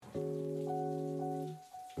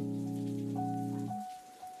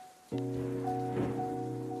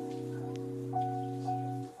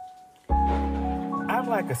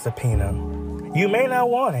like a subpoena. You may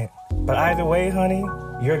not want it, but either way, honey,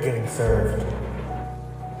 you're getting served.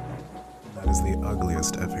 That is the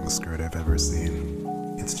ugliest effing skirt I've ever seen.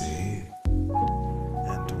 It's J.E.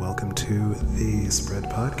 And welcome to the Spread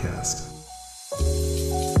Podcast.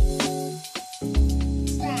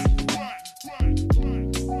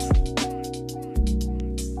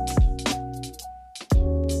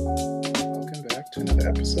 Welcome back to another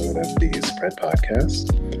episode of the Spread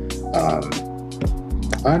Podcast.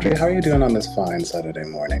 Andre, how are you doing on this fine Saturday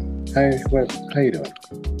morning? How you doing?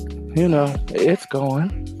 You know, it's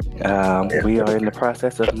going. We are in the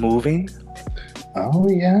process of moving. Oh,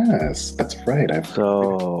 yes. That's right.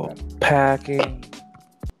 So, packing,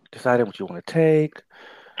 deciding what you want to take.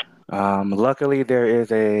 Luckily, there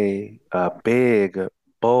is a big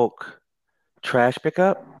bulk trash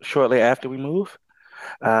pickup shortly after we move.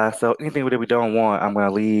 So anything that we don't want, I'm going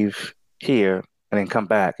to leave here and then come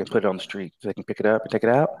back and put it on the street so they can pick it up and take it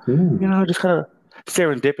out. You know, just kind of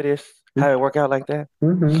serendipitous how it work out like that.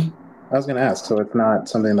 Mm-hmm. I was going to ask, so it's not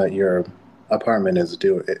something that your apartment is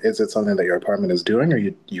doing. Is it something that your apartment is doing, or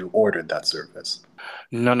you ordered that service?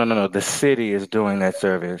 No. The city is doing that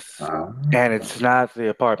service. And it's not the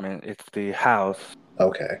apartment, it's the house.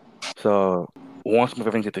 Okay. So once we move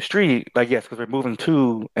everything to the street, yes, because we're moving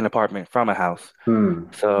to an apartment from a house.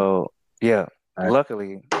 So, yeah,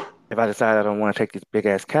 luckily, if I decide I don't want to take this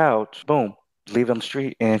big-ass couch, boom, leave it on the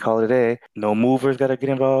street and call it a day. No movers got to get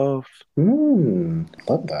involved.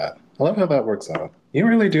 Love that. I love how that works out. You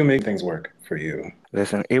really do make things work for you.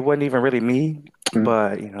 Listen, it wasn't even really me,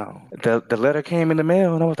 but, the letter came in the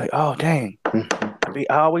mail, and I was like, oh, dang.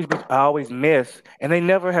 I always miss, and they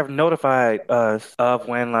never have notified us of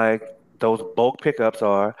when, those bulk pickups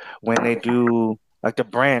are, when they do, the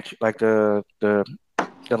branch, the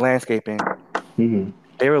landscaping.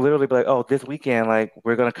 They were literally like, oh, this weekend,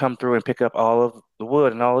 we're going to come through and pick up all of the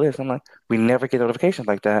wood and all of this. I'm like, we never get notifications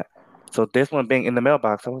like that. So this one being in the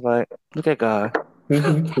mailbox, I was like, look at God.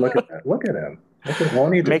 Look at that. Look at him.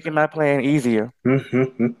 Making my plan easier.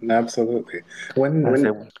 Absolutely. When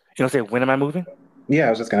am I moving? Yeah,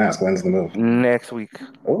 I was just going to ask, when's the move? Next week.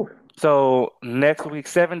 Oh. So next week,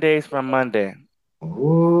 7 days from Monday.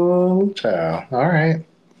 Oh, child. All right.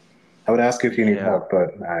 I would ask if you need help,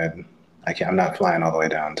 but I can't. I'm not flying all the way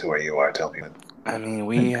down to where you are. Tell people. I mean,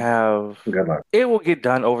 we have. Good luck. It will get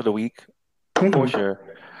done over the week, for sure.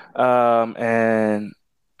 And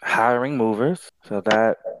hiring movers.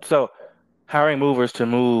 So hiring movers to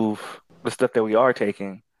move the stuff that we are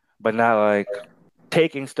taking, but not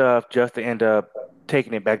taking stuff just to end up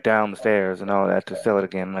taking it back down the stairs and all that to sell it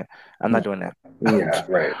again. I'm not doing that. Yeah,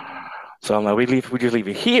 right. So I'm like, we just leave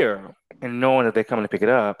it here, and knowing that they're coming to pick it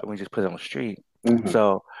up, and we just put it on the street.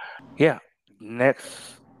 So, yeah, next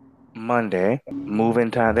Monday, move-in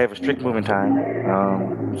time. They have a strict move-in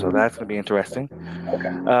time, so that's gonna be interesting. Okay.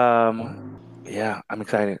 Yeah, I'm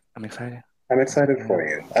excited. I'm excited For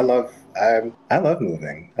you. I love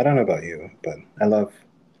moving. I don't know about you, but I love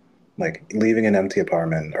leaving an empty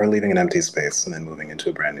apartment or leaving an empty space and then moving into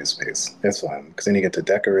a brand new space. It's fun because then you get to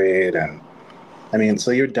decorate, and so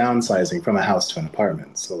you're downsizing from a house to an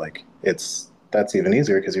apartment. So that's even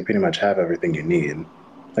easier because you pretty much have everything you need.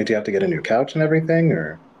 Do you have to get a new couch and everything,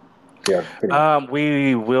 or do you have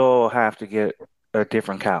we will have to get a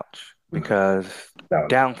different couch because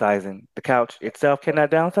downsizing, the couch itself cannot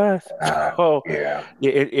downsize. So yeah,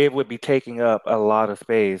 it would be taking up a lot of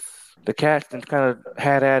space. The cats kind of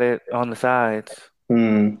had at it on the sides. Yeah.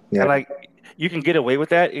 And you can get away with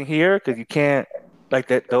that in here because you can't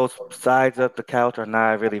those sides of the couch are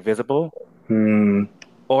not really visible.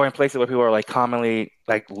 Or in places where people are commonly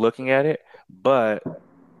looking at it. But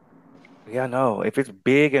yeah, no, if it's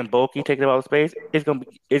big and bulky, taking up all the space, it's gonna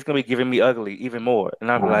be giving me ugly even more. And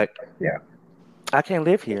I'm yeah, I can't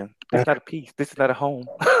live here. It's not a piece. This is not a home.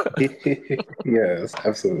 Yes,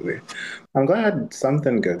 absolutely. I'm glad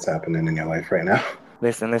something good's happening in your life right now.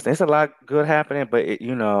 Listen, it's a lot good happening, but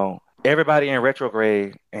everybody in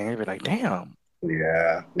retrograde, and you're like, damn.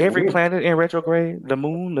 Yeah. Every planet in retrograde, the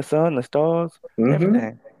moon, the sun, the stars,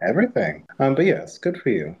 everything. Everything. But yes, good for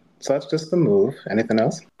you. So that's just the move. Anything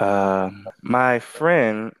else? My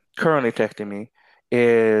friend currently texting me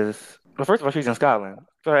is, well, first of all, she's in Scotland.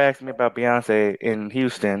 So she asked me about Beyonce in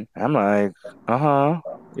Houston. I'm like,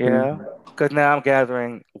 yeah. Because now I'm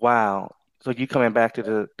gathering, wow. So you coming back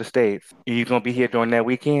to the States? Are you gonna be here during that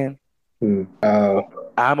weekend? I'm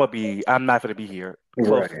not gonna be here.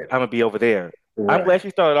 Close. Right. I'm gonna be over there. Right. I'm glad she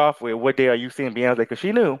started off with, what day are you seeing Beyonce? Because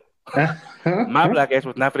she knew my black ass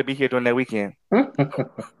was not gonna be here during that weekend.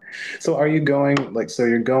 So are you going, so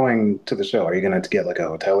you're going to the show? Are you going to get a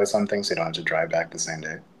hotel or something so you don't have to drive back the same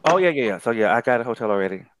day? Oh yeah, yeah, yeah. So yeah, I got a hotel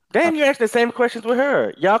already. Damn, you asked the same questions with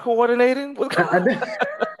her. Y'all coordinating? I,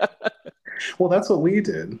 well, that's what we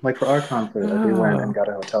did. Like for our concert, like we went and Oh. got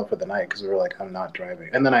a hotel for the night because we were like, I'm not driving.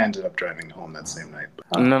 And then I ended up driving home that same night.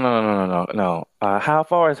 No, no, no, no, no, no, no. How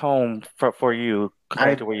far is home for you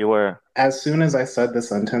compared I to where you were? as soon as I said the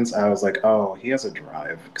sentence, I was like, oh, he has a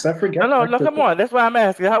drive because I No, forget no, no. Texas. Come on. That's why I'm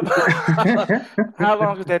asking. How how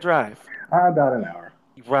long is that drive? About an hour.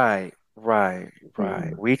 Right, right, right.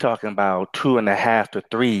 Hmm. We talking about 2.5 to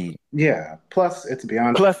 3. Yeah. Plus, it's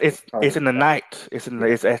Beyonce. Plus, So it's it's probably in the night. yeah.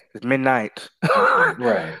 It's midnight. Mhm.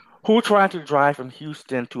 Right. Who trying to drive from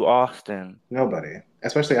Houston to Austin? Nobody,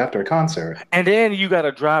 especially after a concert. And then you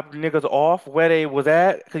gotta drop niggas off where they was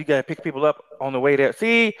at because you gotta pick people up on the way there.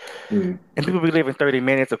 See, Mm. and people be living 30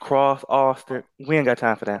 minutes across Austin. We ain't got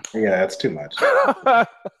time for that. Yeah, that's too much.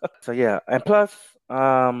 So yeah, and plus,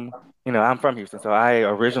 I'm from Houston, so I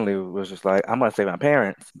originally was just like, I'm gonna save my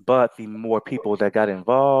parents. But the more people that got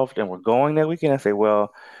involved and were going that weekend, I say,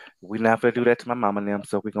 well, we're not gonna do that to my mom and them,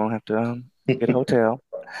 so we're gonna have to get a hotel.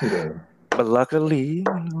 Good. But luckily,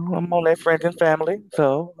 I'm on that friends and family,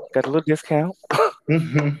 so got a little discount.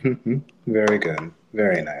 Very good.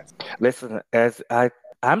 Very nice. Listen,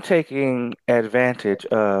 I'm taking advantage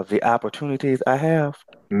of the opportunities I have.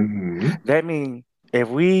 Hmm. That means if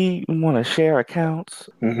we want to share accounts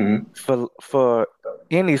Hmm. for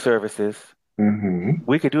any services, Hmm.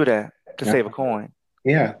 we could do that to save a coin.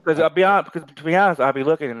 Yeah. Because to be honest, I'll be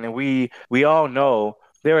looking and we all know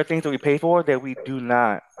there are things that we pay for that we do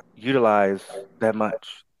not utilize that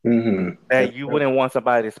much. Hmm. That That's you true. wouldn't want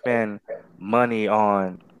somebody to spend money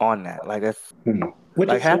on that. Like that's Mhm. Which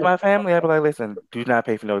like is half true. my family, I'd be like, listen, do not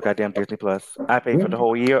pay for no goddamn Disney Plus. I pay for the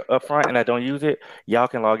whole year up front and I don't use it. Y'all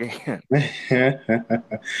can log in.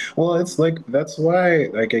 Well, it's like that's why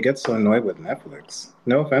like I get so annoyed with Netflix.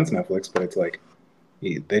 No offense, Netflix, but it's like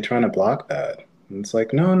they trying to block that. And it's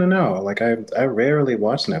like no, no, no. Like I rarely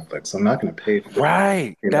watch Netflix. I'm not going to pay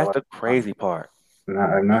Right. That's $50 the a month. crazy part.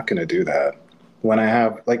 I'm not going to do that. When I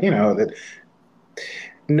have like that.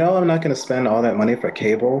 No, I'm not going to spend all that money for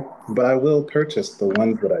cable, but I will purchase the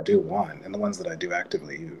ones that I do want and the ones that I do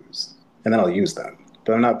actively use, and then I'll use them.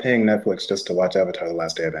 But I'm not paying Netflix just to watch Avatar: The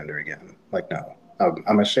Last Airbender again. Like, no, I'm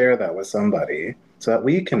gonna share that with somebody so that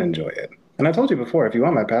we can enjoy it. And I told you before, if you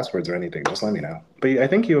want my passwords or anything, just let me know. But I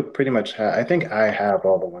think you pretty much have. I think I have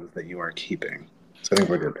all the ones that you are keeping, so I think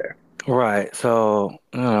we're good there. Right. So,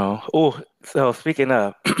 so speaking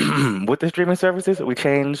of with the streaming services, we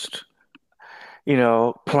changed,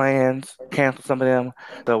 plans, canceled some of them.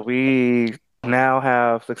 So we now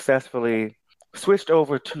have successfully switched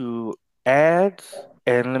over to ads.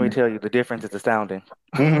 And let me tell you, the difference is astounding.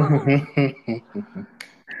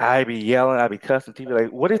 I be yelling, I be cussing TV like,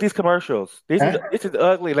 what is these commercials? This is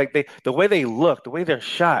ugly. Like the way they look, the way they're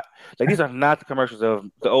shot. Like these are not the commercials of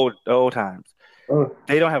the old times. Oh.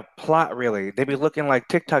 They don't have plot really. They be looking like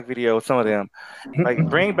TikTok videos, some of them. Like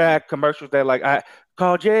bring back commercials that like I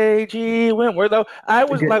call JG Wentworth though. I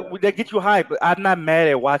was like that get you hyped, but I'm not mad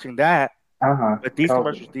at watching that. Uh-huh. But these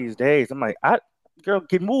commercials these days, I'm like, girl,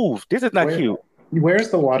 get moved. This is not Where, cute. where's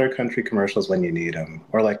the water country commercials when you need them?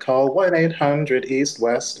 Or like call 1-800 East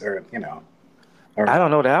West or I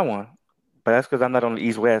don't know that one. But that's because I'm not on the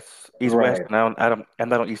East West, right. and I'm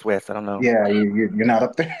not on East West. I don't know. Yeah, you're not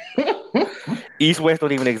up there. East West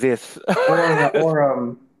don't even exist.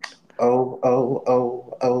 or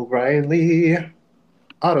O'Reilly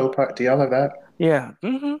Auto Part. Do y'all have that? Yeah.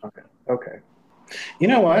 Okay. Okay. You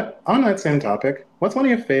know what? On that same topic, what's one of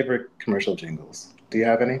your favorite commercial jingles? Do you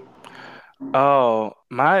have any? Oh,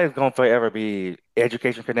 mine is gonna forever be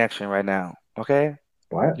Education Connection right now. Okay.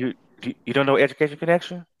 What? You don't know Education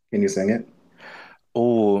Connection? Can you sing it?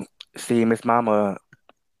 Oh, see, Miss Mama,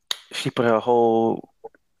 she put her whole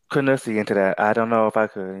Canussy into that. I don't know if I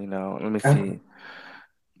could, let me see.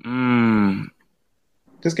 Mm,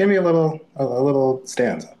 Just give me a little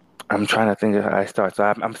stanza. I'm trying to think of how I start. So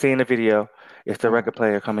I'm seeing the video. It's the Uh-huh. record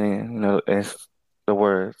player coming in, and it's the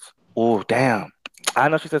words. Oh, damn. I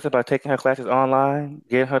know she says about taking her classes online,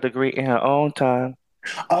 getting her degree in her own time.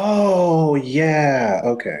 Oh yeah.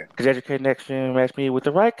 Okay. Because Education Connection matched me with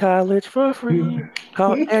the right college for free.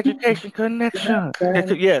 Called Education Connection.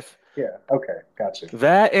 Yes, Yeah. Okay. Got you.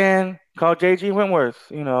 that and call JG Wentworth,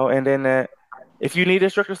 and then if you need a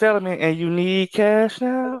structured settlement and you need cash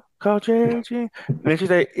now, call JG. Then she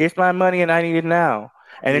say, it's my money and I need it now.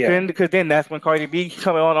 And it Yeah. couldn't because then that's when Cardi B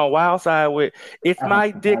coming on Wild Side with it's my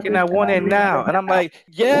I dick and did, I and want I it need now. And it I'm like,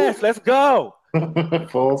 yes, let's go. now.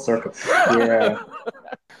 Full circle. Yeah.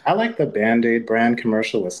 I like the Band-Aid brand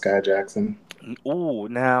commercial with Sky Jackson. Ooh,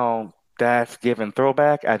 now that's giving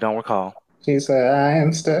throwback. I don't recall. She said, I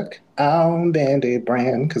am stuck on Band-Aid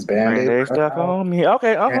brand because Brain Band-Aid they run stuck out. on me.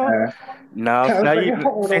 Okay, uh-huh. Yeah. Now, I was now like, you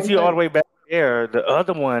hold since on, you all the wait. way back there, the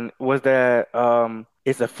other one was that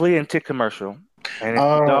it's a flea and tick commercial, and it's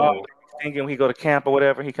the dog Oh, singing when he go to camp or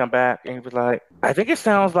whatever. He come back and he was like, I think it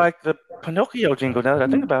sounds like the Pinocchio jingle. Now that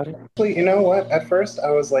I think about it. actually, you know what? At first,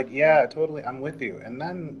 I was like, yeah, totally, I'm with you. And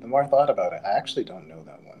then the more I thought about it, I actually don't know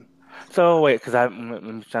that one. So wait, because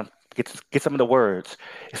I'm trying to get some of the words.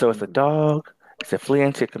 So it's a Mhm. dog. It's a flea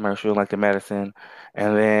and tick commercial, like the medicine,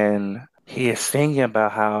 and then he is singing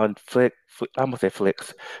about how I'm gonna say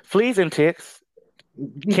flicks, fleas and ticks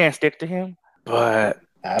can't stick to him. But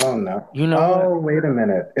I don't know. you know what? Oh, wait a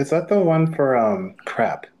minute. Is that the one for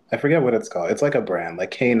crap? I forget what it's called. It's like a brand,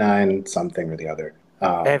 like K9 something or the other. It's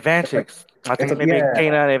like Advantix. I it's think a maybe yeah,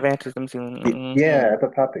 canine Advantix. Let me see. Mm-hmm. yeah, it's a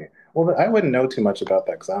puppy. Well, I wouldn't know too much about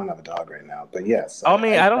that because I don't have a dog right now. But yes, I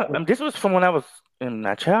mean, I I that don't. was, This was from when I was in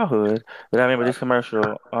my childhood, but I remember this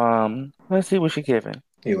commercial. Let's see what she giving.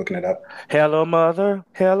 you looking it up? Hello, mother.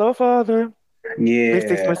 Hello, father. These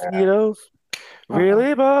six Yeah. mosquitoes Uh-huh.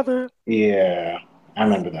 really bother. Yeah. I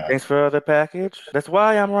remember that. Thanks for the package. That's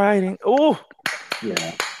why I'm writing. Oh,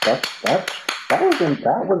 Yeah.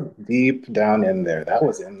 That was deep down in there. That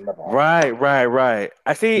was in the vault. right.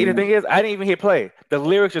 I see. The thing is, I didn't even hit play. The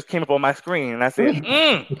lyrics just came up on my screen, and I said,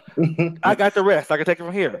 I got the rest. I can take it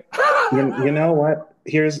from here. You know what?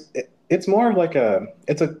 It's more of like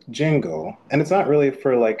it's a jingle, and it's not really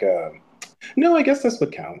for like a. No, I guess this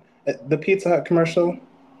would count. The Pizza Hut commercial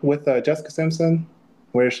with Jessica Simpson,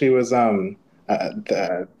 where she was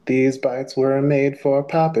these bites were made for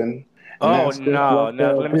popping, and Oh that's just no, what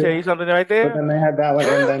no. they'll Let me tell do. you something right But there. then they had that one,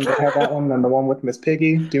 and then they had that one, and the one with Miss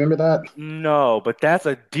Piggy. Do you remember that? No, but that's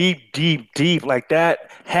a deep. Like that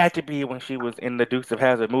had to be when she was in the Dukes of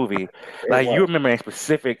Hazzard movie. It Like you was. remember a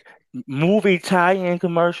specific movie tie-in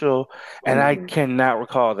commercial, and I Mhm. cannot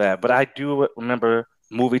recall that, but I do remember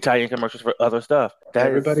movie tie-in commercials for other stuff.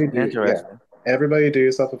 That is Yeah. interesting. Everybody do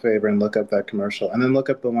yourself a favor and look up that commercial and then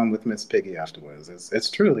look up the one with Miss Piggy afterwards. It's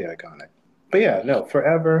truly iconic. But yeah, no,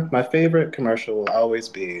 forever, my favorite commercial will always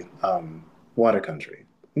be Water Country.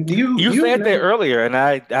 You You've said that never earlier, and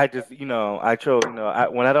I just I chose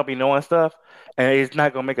when I don't be knowing stuff, and it's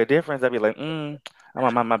not gonna make a difference. I'd be like, I'm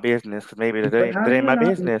gonna mind my business because maybe but how that do ain't you my not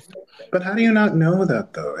business. but how do you not know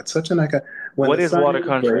that though? It's such an icon What is water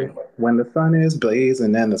country? when the sun is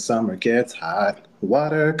blazing and the summer gets hot.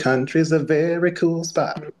 Water Country's a very cool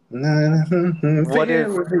spot. What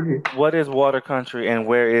is Very. what is water country and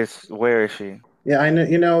where is she? Yeah, I know.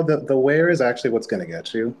 You know, the where is actually what's going to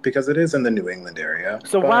get you because it is in the New England area.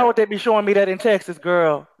 So why would But they be showing me that in Texas,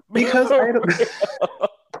 girl? Be because for I don't, real.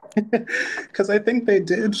 because I think they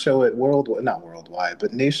did show it not worldwide,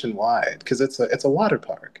 but nationwide. Because it's a water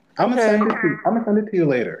park. Okay. I'm gonna send it to you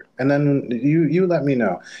later, and then you let me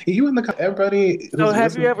know. You and everybody So who's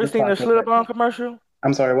have you listening to ever this seen a podcast right Schlitterbahn now. commercial?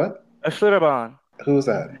 I'm sorry, what? A Schlitterbahn. Who's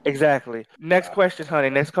that? Exactly. Next question, honey.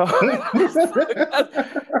 Next call.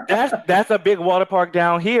 That's a big water park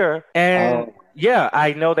down here, and Oh, yeah,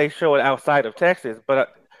 I know they show it outside of Texas, but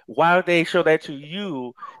why would they show that to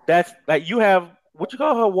you? That's like you have what you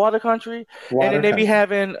call her water country, and then water they be country.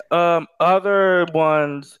 having other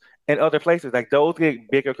ones in other places. Like those get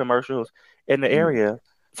bigger commercials in the Mm, area.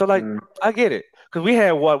 So like mm. I get it because we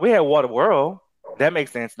had Water World. That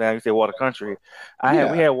makes sense now. You say Water Country. We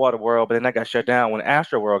Yeah. had Water World, but then that got shut down when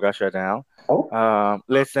Astro World got shut down. Oh,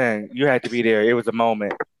 Listen, you had to be there. It was a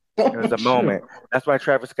moment. It was a moment. shoot. That's why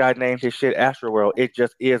Travis Scott named his shit Astroworld. It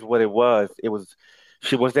just is what it was.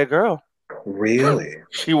 She was that girl. Really?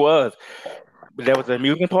 She was. There was an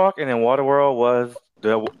amusement park, and then Waterworld was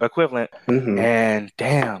the equivalent. Mm-hmm. And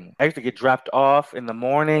damn, I used to get dropped off in the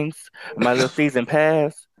mornings. My little season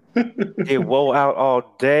pass. Get woe out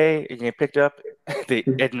all day and get picked up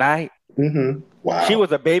at night. Mm-hmm. She Wow.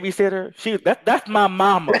 was a babysitter. That's my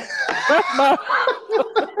mama. That's my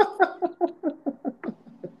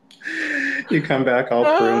You come back all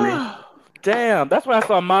pruny. Oh, damn. That's when I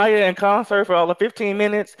saw Maya in concert for all the 15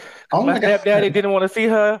 minutes because Oh my my stepdaddy God. didn't want to see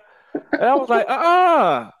her. And I was like,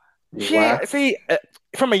 She Wow. see,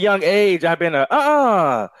 from a young age, I've been She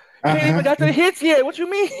ain't even got to Uh-huh. the hits yet. What you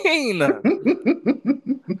mean?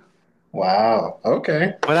 Wow.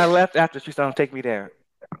 Okay. But I left after she started to take me there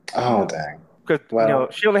Oh, dang. because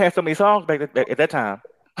Well, she only had so many songs at that time.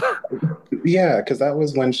 yeah, because that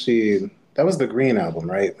was the Green album,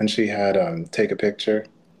 right? When she had Take a Picture.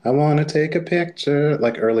 I want to take a picture,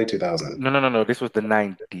 like early 2000. No. This was the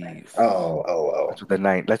 90s. Oh, oh, This oh. was the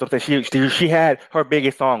 90s. That's what I'm saying. She had her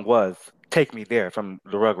biggest song was "Take Me There" from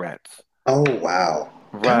the Rugrats. Oh, wow.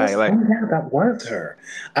 That Right. was, Like oh yeah, that was her.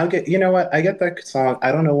 I get, you know what? I get that song.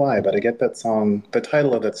 I don't know why, but I get that song, the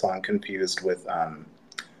title of that song, confused with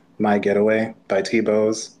 "My Getaway" by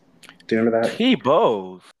T-Boz. Do you remember that?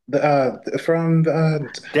 T-Bows. From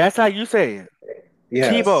That's how you say it.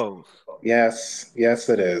 yes, T-Bows. yes,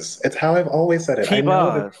 it is. It's how I've always said it.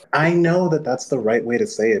 T-Boz. I know that that's the right way to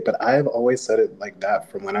say it, but I've always said it like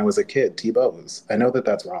that from when I was a kid. T-Boz. I know that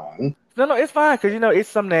that's wrong. No, no, it's fine because it's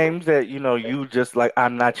some names that you just like.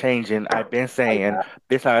 I'm not changing. I've been saying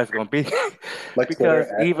this how it's gonna be. Like Twitter Because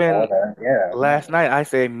X, all even that. Yeah, no. last night I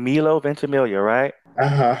said Milo Ventimiglia, right?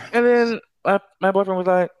 Uh-huh. And then my boyfriend was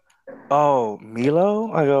like, "Oh,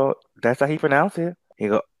 Milo?" I go, "That's how he pronounce it." He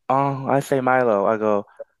go, "Oh, I say Milo." I go,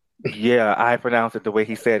 "Yeah, I pronounce it the way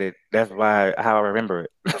he said it. That's why how I remember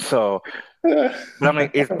it." So, but I'm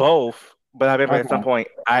like, it's both. But I remember at some Uh-huh. point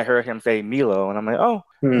I heard him say Milo, and I'm like, "Oh."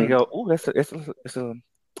 And he Hmm. go, "Oh,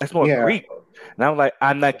 that's more Yeah. Greek." And I'm like,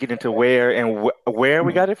 I'm not getting to where and where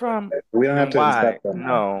we got it from We don't have and to why. accept them now.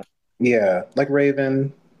 No, Yeah, like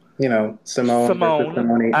Raven, Simone versus Simone.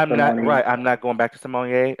 Simone. I'm not Simone. right. I'm not going back to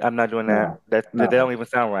Simone. I'm not doing that. No, That no. don't even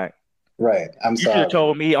sound right. Right. I'm You should have sorry.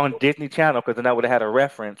 told me on Disney Channel because then I would have had a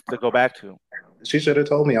reference to go back to. She should have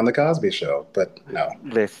told me on the Cosby Show, but no.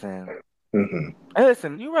 Listen, Hmm. hey,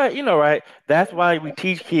 listen. You're right. Right. That's why we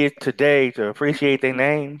teach kids today to appreciate their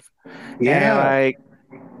names. And Yeah. like,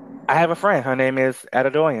 I have a friend. Her name is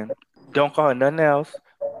Adadoyan. Don't call her nothing else.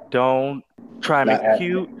 Don't try and make Not it at,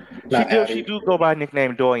 cute. She not do. She Addie. do go by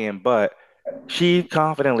nickname Doyen, but she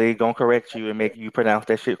confidently gonna correct you and make you pronounce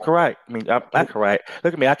that shit correct. I mean, I'm not correct.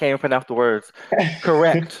 Look at me. I can't even pronounce the words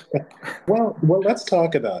correct. Well, let's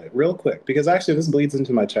talk about it real quick because actually this bleeds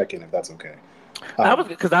into my check-in if that's okay. Um,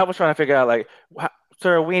 I was trying to figure out like,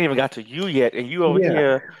 sir, we ain't even got to you yet, and you over yeah.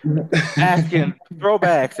 here asking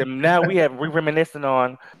throwbacks, and now we reminiscing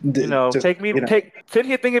on, Just, sitting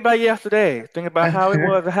here thinking about yesterday, thinking about how it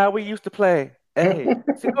was and how we used to play. Hey,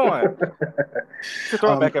 sit going. It's a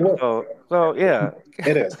throwback well, episode. So yeah,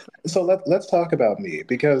 it is. So let's talk about me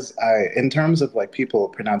because in terms of like people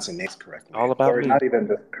pronouncing names correctly, all about or me. not even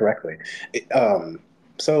just correctly. it- um,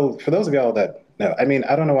 so for those of y'all that know, I mean,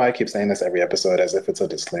 I don't know why I keep saying this every episode as if it's a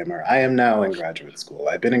disclaimer. I am now in graduate school.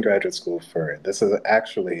 I've been in graduate school this is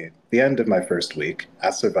actually the end of my first week.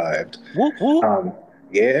 I survived. Whoop whoop. Um,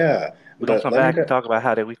 yeah, We're gonna but come let me back go. and talk about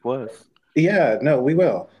how that week was. Yeah, no, we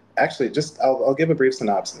will. Actually, I'll give a brief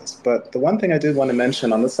synopsis. But the one thing I did want to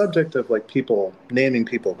mention on the subject of like people naming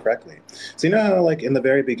people correctly. So you know how like in the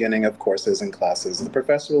very beginning of courses and classes, the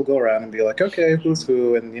professor will go around and be like, "Okay, who's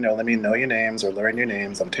who?" and let me know your names or learn your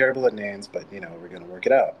names. I'm terrible at names, but we're gonna work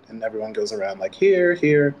it out. And everyone goes around like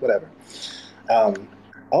here, whatever. Um,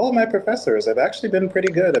 all of my professors have actually been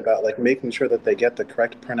pretty good about like making sure that they get the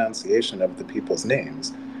correct pronunciation of the people's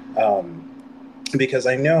names. Um, because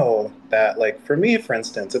I know that, like, for me, for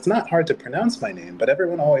instance, it's not hard to pronounce my name, but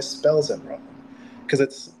everyone always spells it wrong because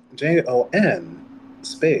it's Jon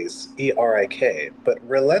space Erik, but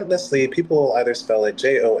relentlessly people will either spell it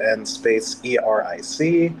Jon space Eric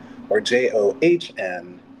or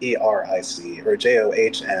John Eric or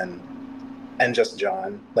John and just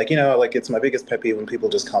John. Like, like it's my biggest pet peeve when people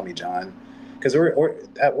just call me John. Because or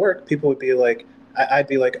at work, people would be like, I'd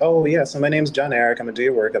be like, oh, yeah, so my name's John Eric. I'm going to do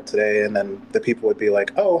your work up today. And then the people would be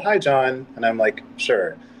like, oh, hi, John. And I'm like,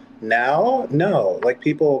 sure. Now, no. Like,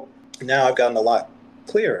 now I've gotten a lot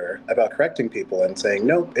clearer about correcting people and saying,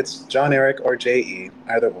 nope, it's John Eric or J.E.,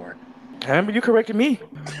 either or. I remember you corrected me.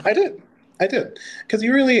 I did. I did. Because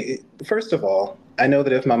first of all, I know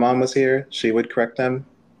that if my mom was here, she would correct them.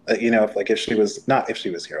 If she was not if she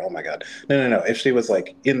was here. Oh my God, no. If she was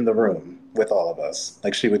like in the room with all of us,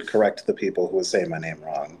 like she would correct the people who was saying my name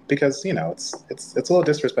wrong. Because it's a little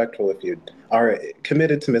disrespectful if you are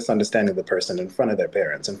committed to misunderstanding the person in front of their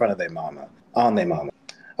parents, in front of their mama, on their mama.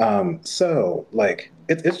 So like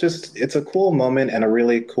it's a cool moment and a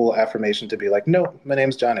really cool affirmation to be like, no, my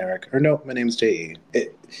name's John Eric, or no, my name's J.E.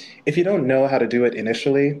 If you don't know how to do it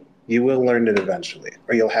initially, you will learn it eventually,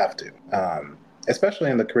 or you'll have to, especially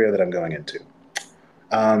in the career that I'm going into.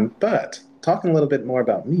 But talking a little bit more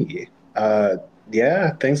about me,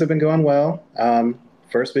 yeah, things have been going well.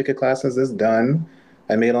 First week of classes is done.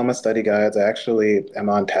 I made all my study guides. I actually am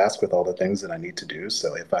on task with all the things that I need to do.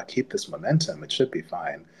 So if I keep this momentum, it should be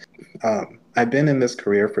fine. I've been in this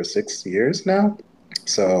career for 6 years now.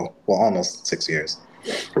 So, well, almost 6 years.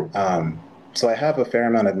 Um, so I have a fair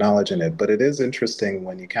amount of knowledge in it, but it is interesting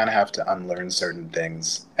when you kind of have to unlearn certain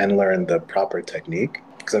things and learn the proper technique.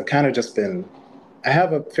 Because I've kind of just been I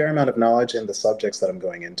have a fair amount of knowledge in the subjects that I'm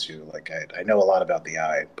going into. Like I know a lot about the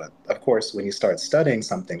eye, but of course, when you start studying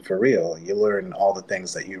something for real, you learn all the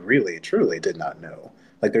things that you really, truly did not know.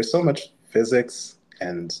 Like there's so much physics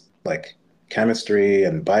and like chemistry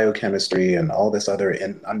and biochemistry and all this other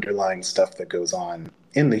underlying stuff that goes on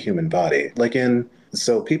in the human body.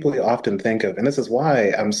 So people often think of, and this is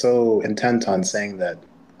why I'm so intent on saying that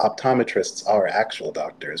optometrists are actual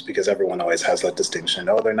doctors because everyone always has that distinction.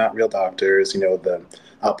 Oh, they're not real doctors. The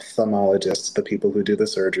ophthalmologists, the people who do the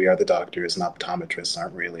surgery, are the doctors, and optometrists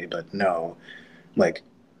aren't really. But no, like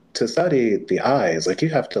to study the eyes, like you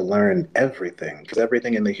have to learn everything because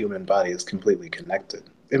everything in the human body is completely connected.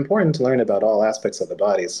 Important to learn about all aspects of the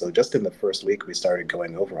body. So just in the first week, we started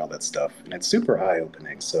going over all that stuff, and it's super eye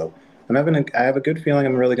opening. So I have a good feeling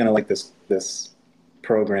I'm really going to like this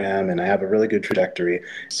program, and I have a really good trajectory.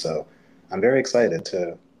 So I'm very excited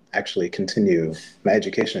to actually continue my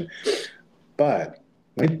education. But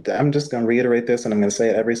I'm just going to reiterate this, and I'm going to say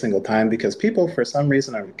it every single time because people, for some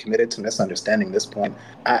reason, are committed to misunderstanding this point.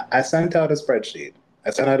 I sent out a spreadsheet. I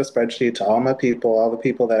sent out a spreadsheet to all my people, all the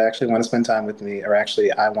people that actually want to spend time with me, or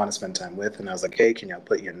actually I want to spend time with. And I was like, hey, can y'all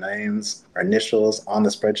put your names or initials on the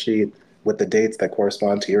spreadsheet with the dates that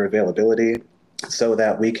correspond to your availability so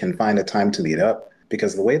that we can find a time to meet up?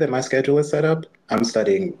 Because the way that my schedule is set up, I'm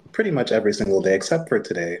studying pretty much every single day except for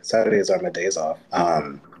today. Saturdays are my days off.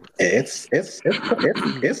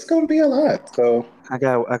 It's gonna be a lot. So I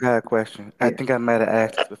got a question. I yeah, think I might have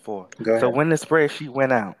asked this before. go So ahead. when the spreadsheet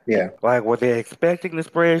went out, Yeah. like were they expecting the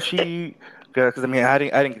spreadsheet? Because I mean, I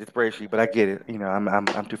didn't get the spreadsheet, but I get it.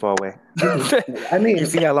 I'm too far away. Mhm. I You mean,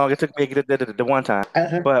 see how long it took me to get the one time.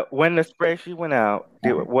 uh-huh, But when the spreadsheet went out,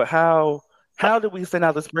 did uh-huh. what? How did we send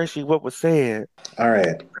out the spreadsheet? What was said? All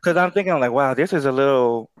right. Because I'm thinking like, wow, this is a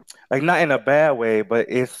little like not in a bad way, but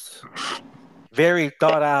it's very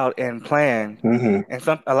thought out and planned. Hmm.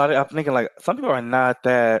 And I'm thinking like some people are not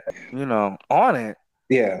that on it.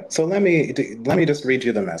 Yeah. So let me just read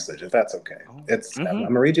you the message, if that's okay. Oh, I'm mm-hmm.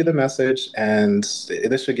 gonna read you the message, and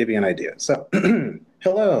this should give you an idea. So,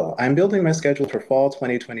 hello. I'm building my schedule for fall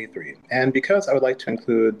 2023, and because I would like to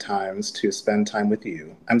include times to spend time with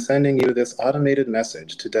you, I'm sending you this automated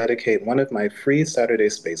message to dedicate one of my free Saturday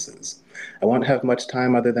spaces. I won't have much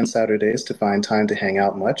time other than Saturdays to find time to hang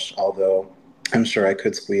out much, although I'm sure I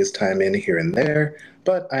could squeeze time in here and there,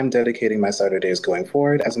 but I'm dedicating my Saturdays going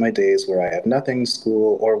forward as my days where I have nothing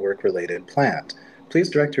school or work related planned. Please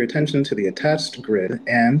direct your attention to the attached grid,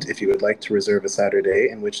 and if you would like to reserve a Saturday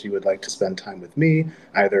in which you would like to spend time with me,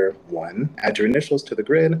 either 1, add your initials to the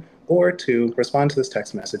grid, or 2, respond to this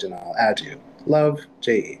text message and I'll add you. Love,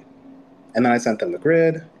 J.E. And then I sent them the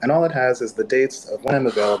grid, and all it has is the dates of when I'm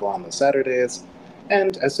available on those Saturdays.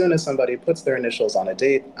 And as soon as somebody puts their initials on a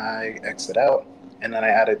date, I exit out, and then I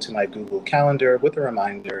add it to my Google Calendar with a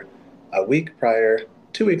reminder a week prior,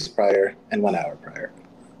 2 weeks prior, and 1 hour prior.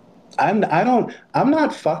 I'm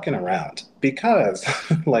not fucking around because,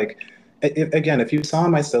 like, again, if you saw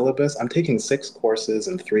my syllabus, I'm taking 6 courses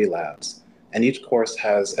and 3 labs, and each course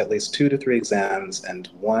has at least 2 to 3 exams and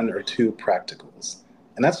 1 or 2 practicals,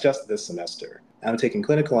 and that's just this semester. And I'm taking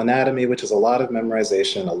clinical anatomy, which is a lot of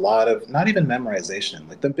memorization, a lot of not even memorization.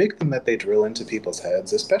 Like the big thing that they drill into people's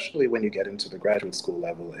heads, especially when you get into the graduate school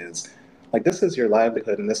level, is like this is your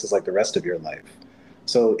livelihood and this is like the rest of your life.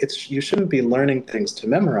 So you shouldn't be learning things to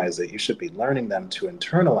memorize it. You should be learning them to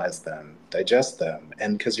internalize them, digest them,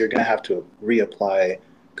 and because you're going to have to reapply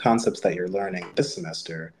concepts that you're learning this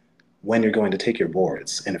semester when you're going to take your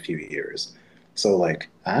boards in a few years. So like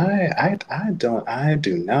I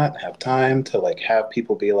do not have time to like have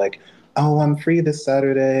people be like, oh, I'm free this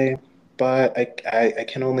Saturday, but I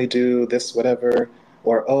can only do this whatever,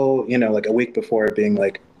 or oh, like a week before being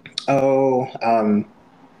like, oh,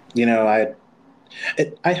 you know,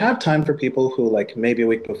 I have time for people who like maybe a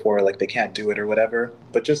week before like they can't do it or whatever,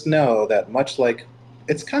 but just know that much like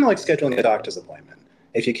it's kind of like scheduling a doctor's appointment.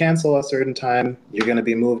 If you cancel a certain time, you're going to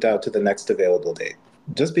be moved out to the next available date.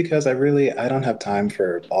 Just because I don't have time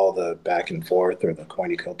for all the back and forth or the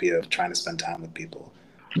cornucopia of trying to spend time with people.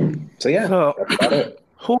 So yeah, So that's about it.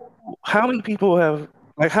 who? How many people have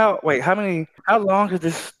like how? Wait, how many? How long does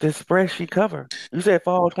this spreadsheet cover? You said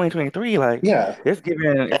fall 2023. Like Yeah, it's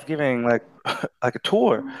giving like like a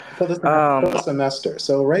tour. for the Um, semester.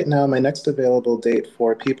 So right now, my next available date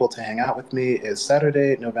for people to hang out with me is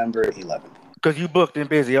Saturday, November 11th. because you booked and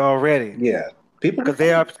busy already. Yeah. People Because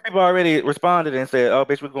they are respond. people already responded and said, "Oh,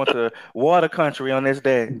 bitch, we're going to water country on this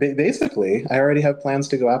day." Basically, I already have plans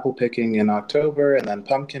to go apple picking in October and then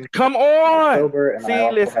pumpkin Come carving in on. October. And then I See, also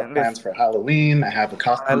have listen, plans listen. for Halloween. I have a I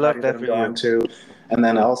costume love party that that I'm for going you. to. And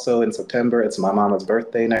then also in September, it's my mama's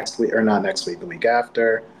birthday next week, or not next week, the week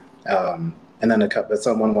after. And then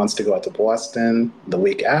someone wants to go out to Boston the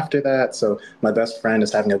week after that. So my best friend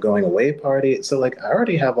is having a going away party. So like I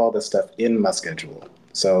already have all this stuff in my schedule.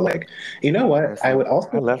 So like, you know what? I Listen, would I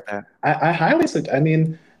also, love that. I highly, I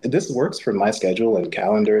mean, this works for my schedule and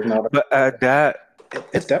calendars and all that. But that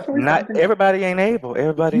It's definitely not something. everybody ain't able.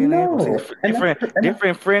 Everybody ain't able. See, No, and that's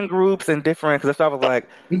different friend groups and different. Because I was like,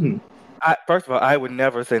 mhm, first of all, I would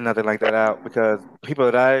never say nothing like that out because people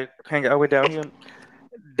that I hang out with down here,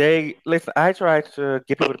 they listen. I try to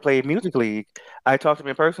get people to play Music League. I talked to them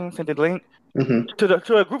in person, sent the link mhm,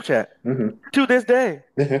 to a group chat. mhm. To this day,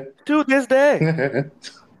 to this day,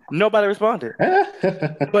 nobody responded.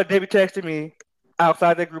 Mhm. But they be texting me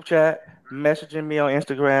outside the group chat, messaging me on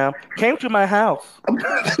Instagram. Came to my house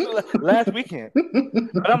last weekend.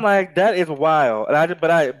 But I'm like, that is wild.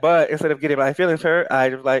 And but instead of getting my feelings hurt, I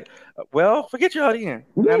just like, well, forget y'all then.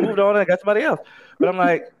 And I moved on and I got somebody else. But I'm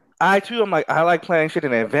like, I'm like, I like playing shit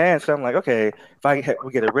in advance. So I'm like, okay, if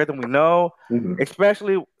we get a rhythm, we know, Mhm,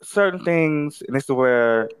 especially certain things. And this is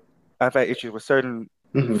where I've had issues with certain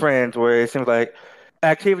mhm. friends where it seems like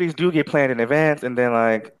activities do get planned in advance. And then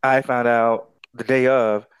like I found out the day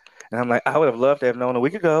of, and I'm like, I would have loved to have known a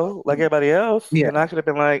week ago, like everybody else. Yeah, And I could have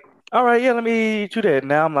been like, all right, yeah, let me do that.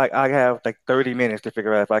 Now I'm like, I have like 30 minutes to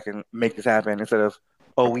figure out if I can make this happen instead of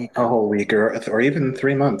a week. a whole week or even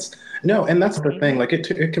 3 months. No, and that's the thing. Hmm. Like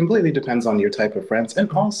it completely depends on your type of friends. And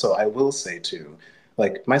also, I will say too,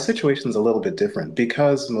 like my situation's a little bit different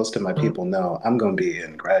because most of my people know I'm going to be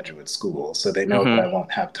in graduate school, so they know that I Hmm.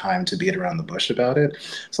 won't have time to beat around the bush about it.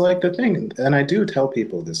 So like the thing, and I do tell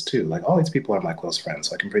people this too. Like all these people are my close friends,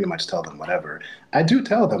 so I can pretty much tell them whatever. I do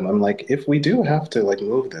tell them, I'm like, if we do have to like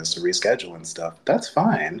move this or reschedule and stuff, that's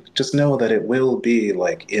fine. Just know that it will be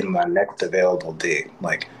like in my next available date.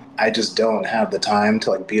 Like I just don't have the time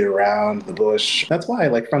to like beat around the bush. That's why,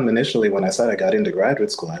 like from initially when I said I got into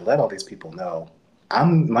graduate school, I let all these people know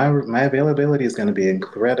my availability is going to be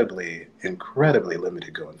incredibly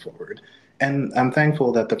limited going forward. And I'm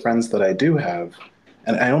thankful that the friends that I do have,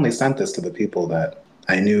 and I only sent this to the people that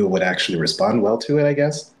I knew would actually respond well to it, I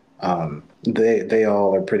guess. They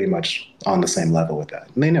all are pretty much on the same level with that.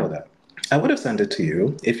 And they know that. I would have sent it to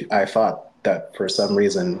you if I thought that for some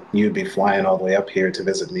reason you'd be flying all the way up here to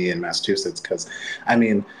visit me in Massachusetts. Because, I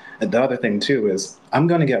mean, the other thing too is I'm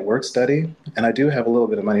going to get work study, and I do have a little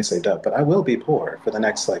bit of money saved up, but I will be poor for the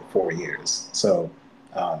next like 4 years. So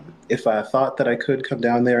if I thought that I could come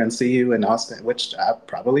down there and see you in Austin, which I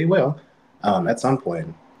probably will at some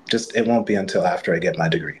point, just it won't be until after I get my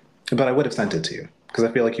degree. But I would have sent it to you because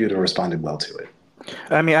I feel like you'd have responded well to it.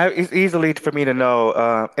 I mean, it's easily for me to know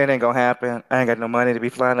it ain't gonna happen. I ain't got no money to be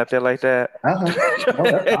flying up there like that. Uh huh.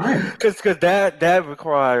 No, that's fine. Cause that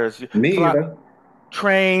requires Me fly, either.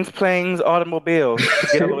 trains, planes, automobiles to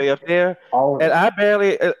get all the way up there. All of And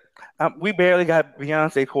it. we barely got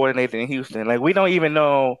Beyonce coordinated in Houston. Like we don't even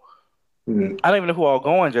know. Mm-hmm. I don't even know who all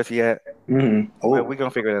going just yet. Mm-hmm. But Oh, we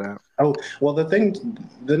gonna figure that out. oh. Well,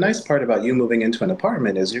 the nice part about you moving into an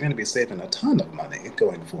apartment is you're going to be saving a ton of money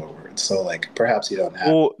going forward. So, like, perhaps you don't have.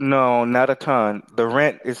 Oh no, not a ton. The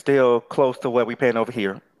rent is still close to what we paying over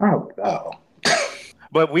here. Oh, oh.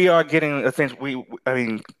 But we are getting essentially. I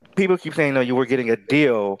mean, people keep saying, "No, you were getting a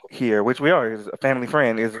deal here," which we are. Is a family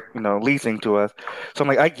friend is leasing to us. So I'm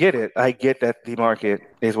like, I get it. I get that the market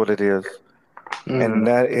is what it is, Mm. and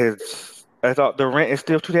that is. I thought the rent is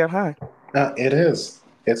still too damn high. It is.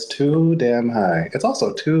 It's too damn high. It's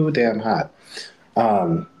also too damn hot.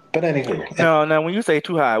 But anywho, No, no. When you say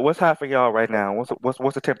too high, what's high for y'all right now?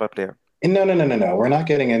 What's the temp up there? no, no, no, no, no. We're not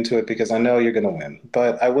getting into it because I know you're going to win.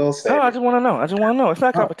 But I will No, say, I just want to know. I just want to know. It's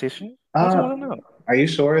not oh, competition. I just uh, want to know. are you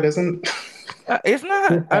sure it isn't? It's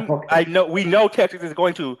not. Okay. I know. We know Texas is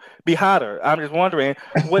going to be hotter. I'm just wondering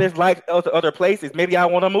what it's like other places. Maybe I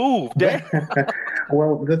want to move. Damn.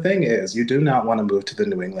 Well, the thing is, you do not want to move to the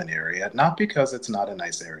New England area, not because it's not a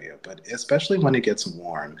nice area, but especially when it gets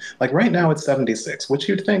warm. Like right now, it's 76, which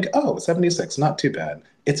you'd think, oh, 76, not too bad.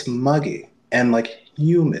 It's muggy and like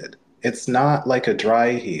humid. It's not like a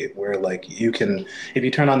dry heat where like you can, if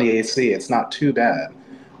you turn on the AC, it's not too bad.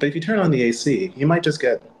 But if you turn on the AC, you might just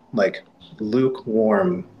get like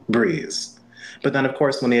lukewarm breeze. But then, of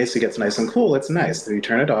course, when the AC gets nice and cool, it's nice. So you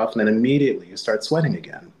turn it off, and then immediately you start sweating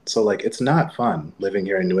again. So, like, it's not fun living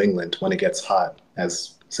here in New England when it gets hot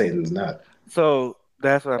as Satan's nut. So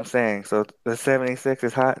that's what I'm saying. So the 76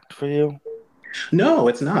 is hot for you? No,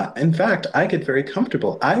 it's not. In fact, I get very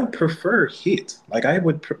comfortable. I prefer heat. Like I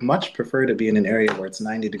would much prefer to be in an area where it's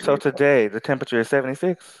 90 So degrees. today the temperature is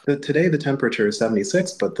 76. Today the temperature is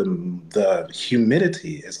 76, but the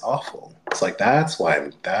humidity is awful. It's like that's why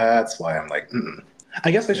I'm like, mm.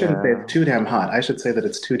 I guess I shouldn't say it's Yeah. too damn hot. I should say that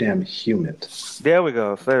it's too damn humid. There we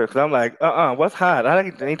go. So, cause I'm like, what's hot? I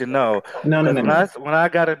need to know. No, no, Cause no, no. when I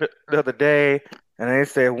got it the other day and they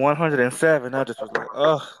said 107, I just was like,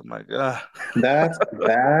 oh my God. That's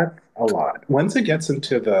a lot. Once it gets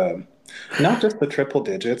into the not just the triple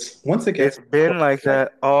digits, once it It's gets to been like like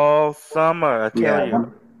that all summer, I tell yeah,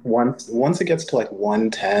 you. once it gets to like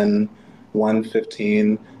 110,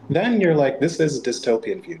 115, then you're like, this is a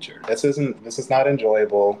dystopian future. This is not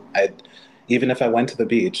enjoyable. I even if I went to the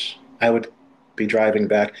beach, I would be driving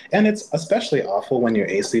back. And it's especially awful when your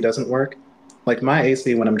AC doesn't work. Like my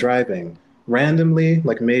AC when I'm driving, randomly,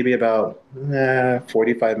 like maybe about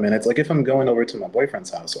 45 minutes. Like if I'm going over to my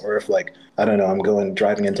boyfriend's house, or if like, I don't know, I'm going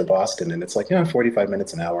driving into Boston and it's like, 45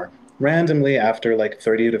 minutes an hour. Randomly, after like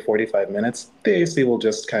 30 to 45 minutes, the AC will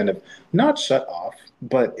just kind of not shut off,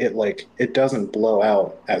 but it doesn't blow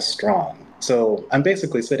out as strong. So I'm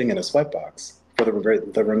basically sitting in a sweatbox for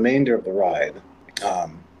the remainder of the ride.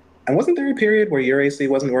 Um, and wasn't there a period where your AC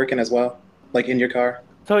wasn't working as well, like in your car?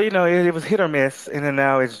 So, it was hit or miss, and then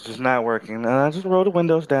now it's just not working. And I just roll the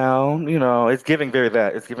windows down. It's giving very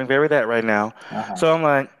that. It's giving very that right now. Uh-huh. So I'm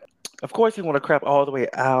like, of course you want to crap all the way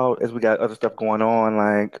out as we got other stuff going on.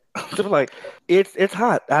 Like, so like it's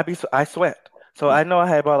hot. I sweat. So I know I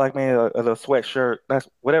had bought like maybe a little sweatshirt. That's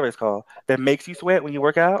whatever it's called that makes you sweat when you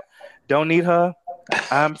work out. Don't need her.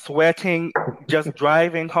 I'm sweating just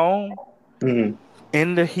driving home Mm-hmm.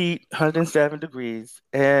 in the heat, 107 degrees,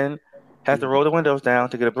 and have to roll the windows down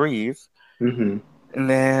to get a breeze. Mm-hmm. And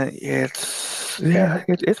then it's Yeah.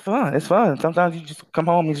 yeah, it's fun. It's fun. Sometimes you just come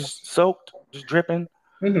home and just soaked, just dripping.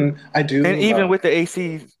 Mm-hmm. I And do. even with the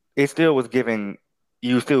AC, it still was giving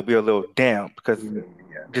you still be a little damp because Yeah.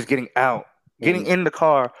 just getting out, getting Mm-hmm. in the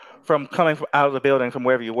car from coming from out of the building from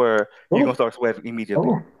wherever you were, you're gonna Oh, start sweating immediately.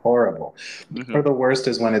 oh, horrible. Hmm. Or the worst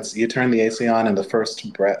is when it's you turn the AC on and the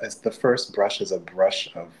first brush is a brush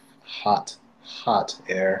of hot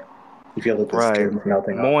air. You feel that the Right. skin's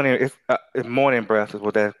melting off. It's morning breath is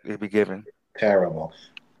what that it be giving. Terrible.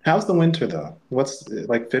 How's the winter though? What's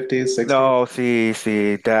like 50s, 60s? No,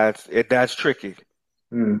 see, that's tricky.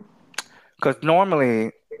 Mm. Because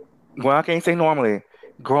normally, well, I can't say normally,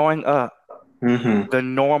 growing up, Mm-hmm. the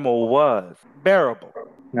normal was bearable.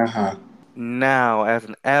 Uh-huh. Now, as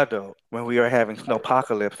an adult, when we are having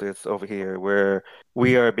snowpocalypses over here, where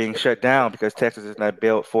we are being shut down because Texas is not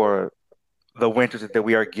built for the winters that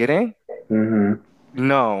we are getting, Mm-hmm.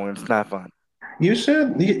 no, it's not fun.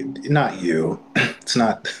 Not you. It's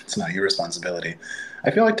not your responsibility.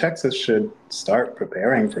 I feel like Texas should start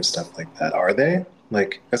preparing for stuff like that. Are they?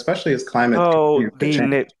 Like, especially as climate So continues to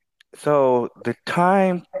change. the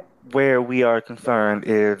time where we are concerned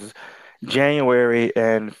is January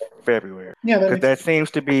and February, Yeah, that because makes that sense.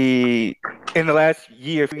 seems to be in the last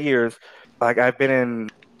few years. Like I've been in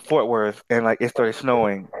Fort Worth and like it started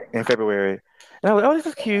snowing in February, and I was like, oh, this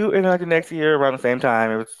is cute. And then, like the next year around the same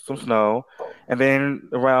time, it was some snow, and then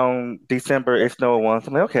around December it snowed once.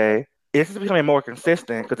 I'm like, okay, it's just becoming more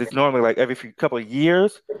consistent because it's normally like every few couple of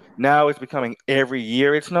years. Now it's becoming every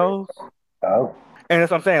year it snows. Oh. And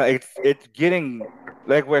that's what I'm saying. Like, it's getting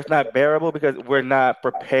like where it's not bearable because we're not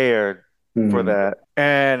prepared for Hmm. that.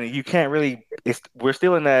 And you can't really we're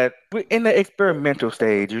in the experimental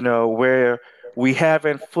stage, where we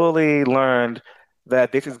haven't fully learned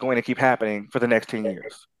that this is going to keep happening for the next 10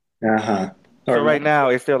 years. Uh-huh. Or So right more. now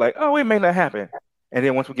it's still like, oh, it may not happen. And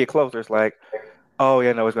then once we get closer, it's like, oh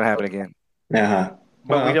yeah, no, it's gonna happen again. Uh-huh.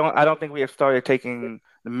 But Well, I don't think we have started taking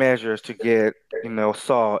the measures to get,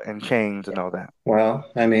 salt and chains and all that.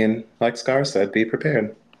 I mean, like Scar said, be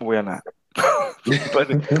prepared. We're not. But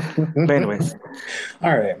anyways,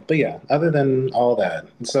 All right, but yeah, other than all that,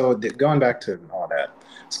 so going back to all that,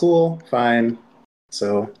 school, fine.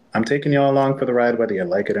 So I'm taking you all along for the ride, whether you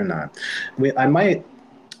like it or not. I might,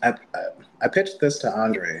 I pitched this to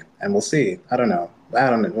Andre, and we'll see. I don't know. I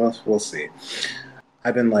don't know. We'll see.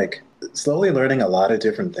 I've been like slowly learning a lot of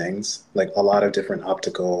different things, like a lot of different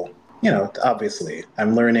optical, obviously,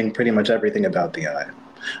 I'm learning pretty much everything about the eye.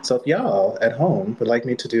 So if y'all at home would like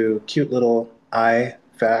me to do cute little eye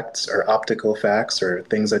facts or optical facts or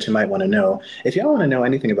things that you might want to know, if y'all want to know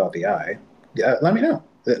anything about the eye, let me know.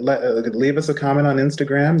 Leave us a comment on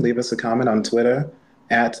Instagram, leave us a comment on Twitter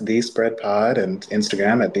at the Spread Pod and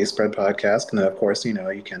Instagram at the Spread Podcast. And then, of course, you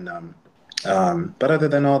can. But other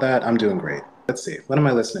than all that, I'm doing great. Let's see. What am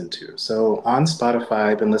I listening to? So on Spotify,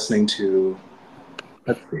 I've been listening to.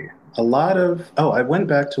 Let's see. A lot of I went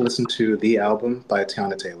back to listen to the album by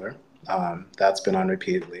Tiana Taylor. That's been on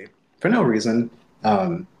repeatedly for no reason.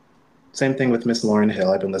 Um, Same thing with Miss Lauryn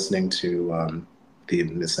Hill. I've been listening to the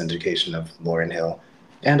Miseducation of Lauryn Hill,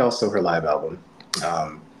 and also her live album.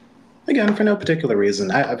 Um, Again, for no particular reason.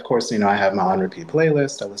 Of course, I have my on repeat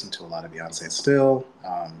playlist. I listen to a lot of Beyonce still.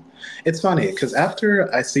 It's funny because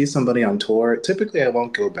after I see somebody on tour, typically I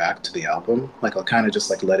won't go back to the album. Like I'll kind of just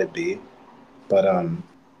like let it be. But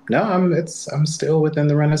no, I'm still within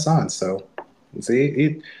the Renaissance. So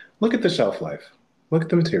see, look at the shelf life. Look at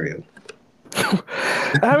the material.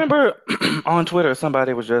 I remember on Twitter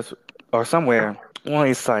somebody was just or somewhere one of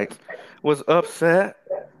these sites was upset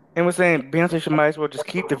and was saying Beyonce should might as well just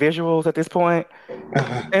keep the visuals at this point.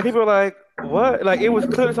 And people were like, "What?" Like it was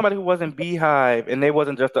clearly somebody who wasn't Beehive, and they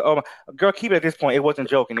wasn't just oh my girl, keep it at this point. It wasn't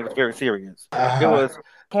joking. It was very serious. It Uh-huh. was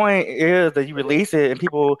point is that you release it and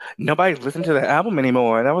people nobody's listening to the album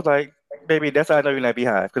anymore. And I was like, "Baby, that's how I know you're not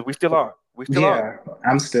Beehive because we still are. We still are. Yeah,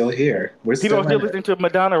 I'm still here. We're People are still still in it. listening to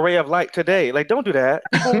Madonna Ray of Light today. Like, don't do that.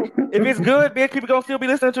 People, if it's good, bitch, people gonna still be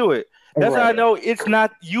listening to it. That's how I Right. know it's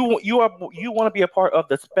not you. You want to be a part of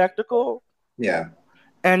the spectacle Yeah.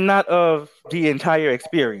 and not of the entire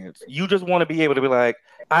experience. You just want to be able to be like,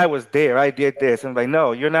 I was there, I did this, and like,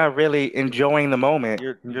 no, you're not really enjoying the moment.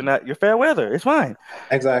 You're Mhm. not. You're fair weather. It's fine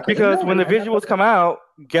Exactly. And because no, when the and that's visuals okay. come out,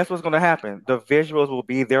 guess what's gonna happen? The visuals will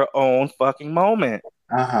be their own fucking moment.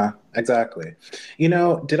 Uh-huh. Exactly.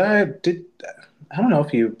 Did I don't know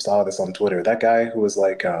if you saw this on Twitter. That guy who was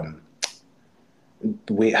like,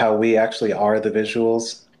 we actually are the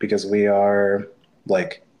visuals because we are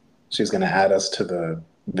like she's gonna add us to the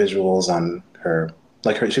visuals on her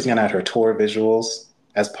she's gonna add her tour visuals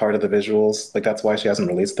as part of the visuals. Like that's why she hasn't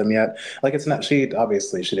released them yet. Like it's not she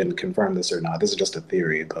obviously she didn't confirm this or not. This is just a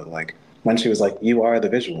theory, but like when she was like, you are the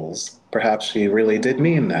visuals, perhaps she really did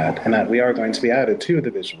mean that, and that we are going to be added to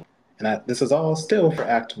the visual. And that this is all still for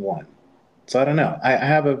Act One. So I don't know. I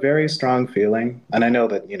have a very strong feeling, and I know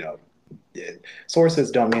that,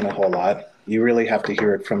 sources don't mean a whole lot. You really have to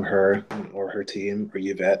hear it from her or her team or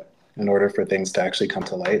Yvette in order for things to actually come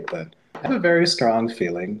to light. But I have a very strong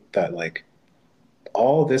feeling that like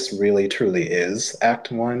all this really truly is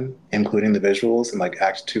Act One, including the visuals, and like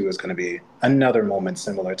Act Two is going to be another moment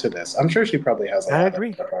similar to this. I'm sure she probably has a I lot of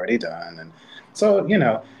agree. stuff already done, and so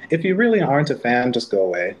if you really aren't a fan, just go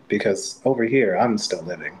away because over here I'm still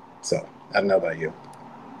living. So I don't know about you.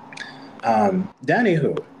 Danny,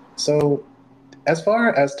 who? So as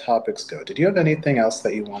far as topics go, did you have anything else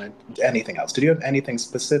that you wanted? Anything else? Did you have anything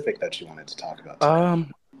specific that you wanted to talk about today?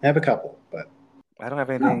 Um, I have a couple, but I don't have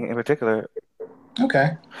anything no. in particular.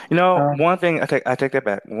 Okay. Um, One thing I take that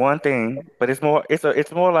back. One thing, but it's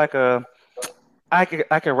more like a I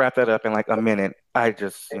could wrap that up in like a minute. I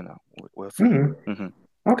just we'll see. mhm. hmm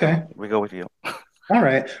So Okay. we go with you. All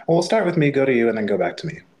right. Well, we'll start with me, go to you, and then go back to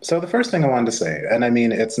me. So the first thing I wanted to say, and I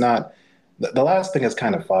mean, it's not. The last thing is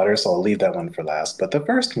kind of fodder, so I'll leave that one for last. But the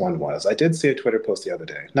first one was I did see a Twitter post the other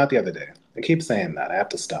day. Not the other day. I keep saying that. I have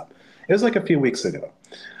to stop. It was like a few weeks ago.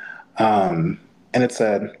 Um, and it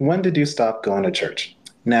said, "When did you stop going to church?"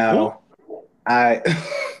 Ooh, Now, I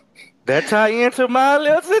that tie into my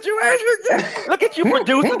little situation. Look at you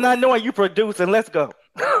producing, not knowing you producing. Let's go.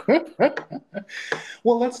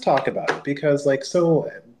 well, let's talk about it because, like,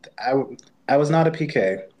 I I was not a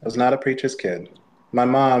PK. I was not a preacher's kid. My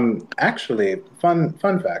mom actually, fun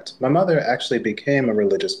fact, my mother actually became a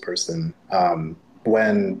religious person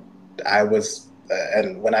when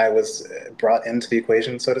when I was brought into the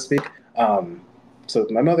equation, so to speak. Um, so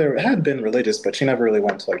my mother had been religious, but she never really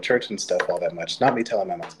went to like church and stuff all that much. Not me telling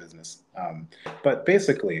my mom's business. But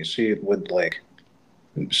basically, she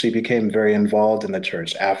became very involved in the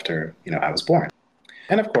church after I was born.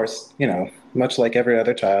 And of course, much like every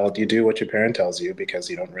other child, you do what your parent tells you because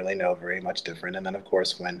you don't really know very much different. And then, of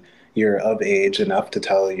course, when you're of age enough to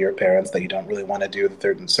tell your parents that you don't really want to do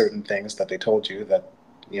certain things that they told you that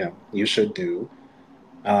you should do,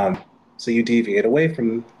 so you deviate away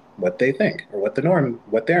from what they think or what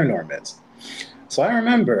their norm is. So I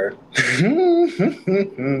remember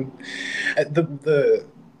the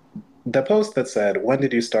the post that said, When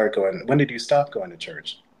did you stop going to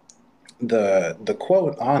church?" The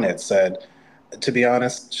quote on it said, "To be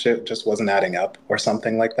honest, shit just wasn't adding up," or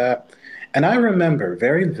something like that. And I remember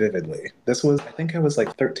very vividly, this was, I think I was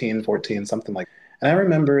like 13, 14, something like that. And I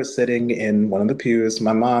remember sitting in one of the pews.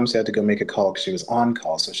 My mom, she had to go make a call because she was on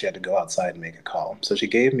call, so she had to go outside and make a call. So she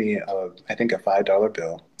gave me, I think, a $5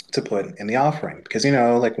 bill to put in the offering because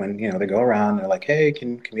like when they go around, they're like, "Hey,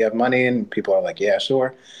 can we have money?" And people are like, "Yeah,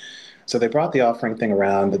 sure." So they brought the offering thing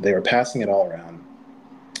around. That they were passing it all around.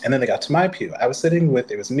 And then they got to my pew. I was sitting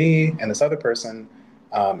with, it was me and this other person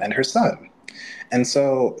and her son. And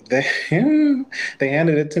so they, they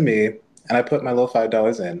handed it to me, and I put my little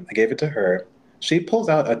 $5 in. I gave it to her. She pulls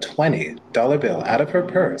out a $20 bill out of her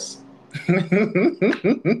purse.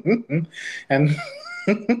 and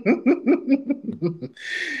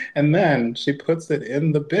and then she puts it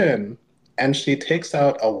in the bin, and she takes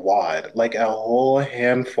out a wad, like a whole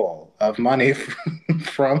handful of money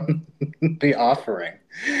from the offering.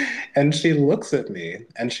 And she looks at me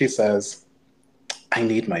and she says, I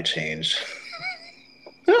need my change.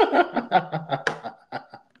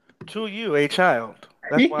 To you, a child.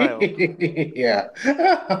 That's wild. Yeah.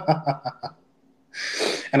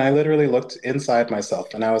 And I literally looked inside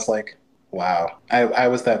myself and I was like, wow. I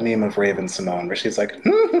was that meme of Raven Simone where she's like,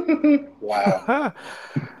 wow.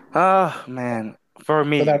 Ah, man. For So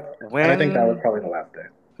me, that, and I think that was when, probably the last day.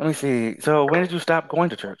 let me see. So when did you stop going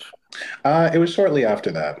to church? It was shortly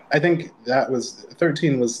after that. I think that was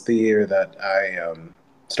 13 was the year that I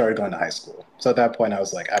started going to high school. So at that point, I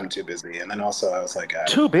was like, I'm too busy. And then also, I was like,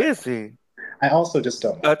 Too busy. I also just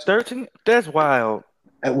don't want At to. 13? That's wild.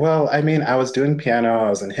 Well, I mean, I was doing piano, I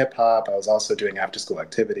was in hip hop, I was also doing after school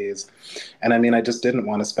activities. And I mean, I just didn't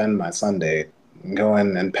want to spend my Sunday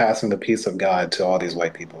going and passing the peace of God to all these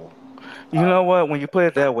white people. You know what? When you put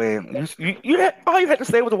it that way, you had, all you had to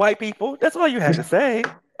say was white people. That's all you had to say.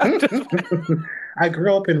 I just I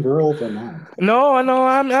grew up in rural Vermont. no, I know.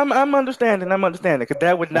 I'm understanding. I'm understanding because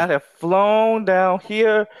that would not have flown down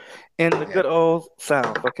here in the Yeah. good old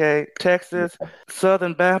South. Okay, Texas,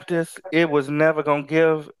 Southern Baptist. It was never gonna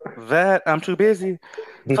give that. I'm too busy.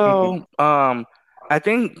 So, I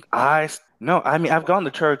think no. I mean, I've gone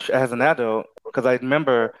to church as an adult because I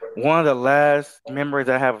remember one of the last memories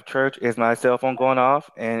I have of church is my cell phone going off,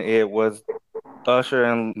 and it was Usher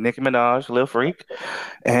and Nicki Minaj, Lil Freak.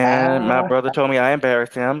 And my Ah. brother told me I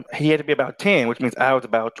embarrassed him. He had to be about 10, which means I was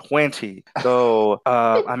about 20. So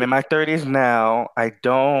I'm in my 30s now. I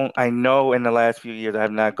know in the last few years I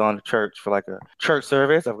have not gone to church for like a church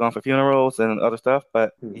service. I've gone for funerals and other stuff.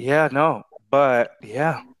 But yeah, no. But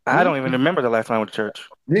yeah, I don't even remember the last time I went to church.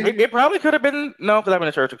 It probably could have been, no, because I've been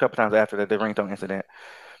to church a couple times after the ringtone incident.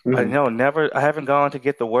 But Mhm. no, never, I haven't gone to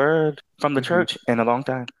get the word from the Mhm. church in a long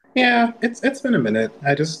time. Yeah, it's been a minute.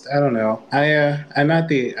 I don't know. I am at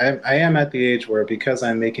the age where because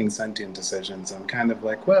I'm making sentient decisions, I'm kind of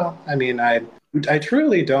like, well, I mean, I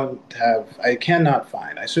truly don't have I cannot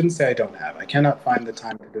find. I shouldn't say I don't have. I cannot find the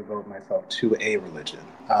time to devote myself to a religion.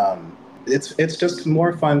 It's just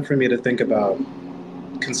more fun for me to think about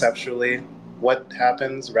conceptually what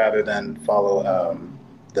happens rather than follow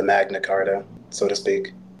the Magna Carta, so to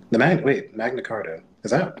speak. Magna Carta.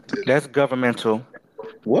 Is that That's governmental,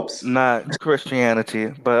 whoops? not Christianity.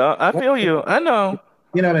 But I What? feel you. I know.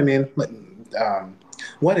 You know what I mean? Like, um,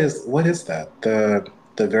 what is that?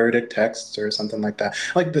 The verdict texts or something like that?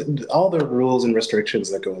 Like all the rules and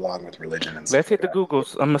restrictions that go along with religion and stuff Let's like hit the that.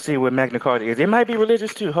 Googles. I'm gonna see what Magna Carta is. It might be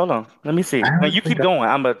religious too. Hold on. Let me see. I Now you honestly keep don't. going.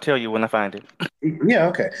 I'm gonna tell you when I find it. Yeah,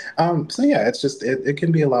 okay. So yeah, it's just it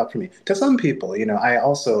can be a lot for me. To some people, I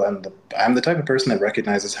also am the type of person that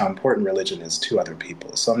recognizes how important religion is to other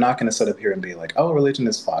people. So I'm not going to sit up here and be like, oh, religion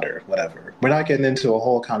is fodder, whatever. We're not getting into a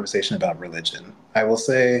whole conversation about religion. I will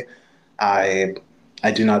say I I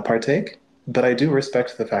do not partake, but I do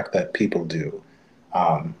respect the fact that people do.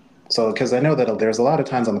 Um, so because I know that there's a lot of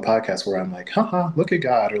times on the podcast where I'm like, haha, look at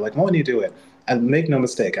God, or like, why don't you do it? And make no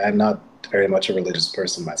mistake, I'm not very much a religious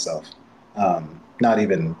person myself, not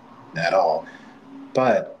even at all.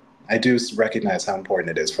 But I do recognize how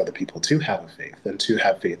important it is for the people to have a faith and to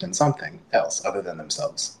have faith in something else other than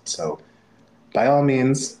themselves. So, by all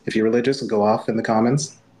means, if you're religious, go off in the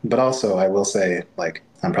comments. But also, I will say, like,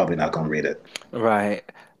 I'm probably not going to read it. Right.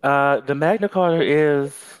 The Magna Carta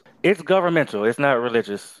is it's governmental. It's not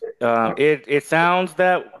religious. It sounds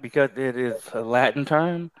that because it is a Latin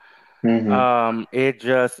term. Mm-hmm. It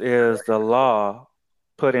just is the law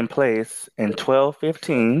put in place in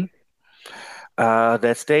 1215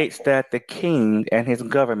 that states that the king and his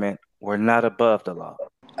government were not above the law.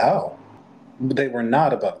 Oh, they were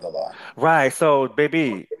not above the law. Right. So,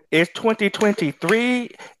 baby, it's 2023.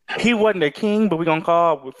 He wasn't a king, but we're gonna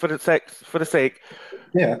call for the sake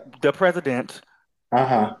Yeah. the president Uh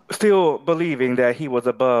huh. still believing that he was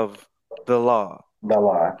above the law, The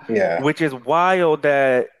law. Yeah. which is wild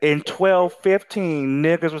that in 1215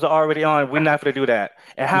 niggas was already on. We're not gonna do that,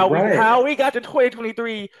 and Right. how we got to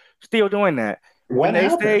 2023 still doing that. When What they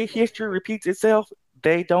happened? say history repeats itself,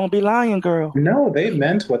 they don't be lying, girl. No, they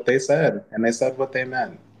meant what they said, and they said what they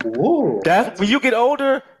meant. Woo. That's That's. when you get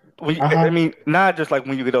older. Uh I huh. mean, not just like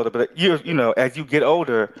when you get older, but you know, as you get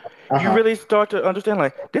older, you Uh-huh. really start to understand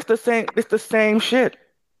like this the same shit.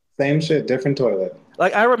 Same shit, different toilet.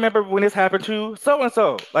 Like I remember when this happened to so and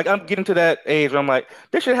so. Like I'm getting to that age where I'm like,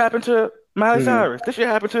 this should happen to Miley Mm-hmm. Cyrus. This should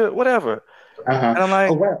happen to whatever. Uh-huh. And I'm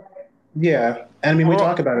Oh like, well. Yeah. I mean we grow,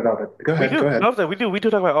 talk about it all the Go we ahead, go do. ahead. No, I'm saying we do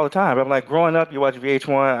talk about it all the time. But I'm like, growing up, you watch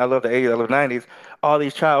VH1. I love the 80s. I love the 90s. All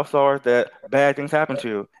these child stars that bad things happen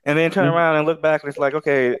to, and then turn Mhm. around and look back, and it's like,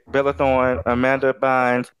 okay, Bella Thorne, Amanda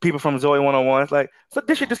Bynes, people from Zoe 101. It's like, so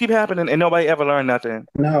this shit just keep happening, and nobody ever learned nothing.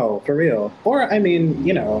 No, for real. Or I mean,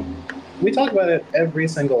 we talk about it every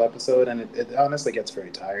single episode, and it honestly gets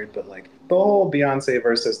very tired. But like the whole Beyonce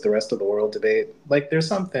versus the rest of the world debate, like there's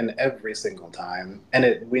something every single time,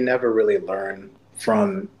 and we never really learn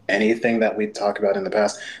from anything that we talk about in the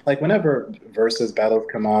past. Like whenever versus battles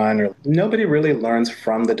come on, or nobody really learns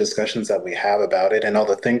from the discussions that we have about it and all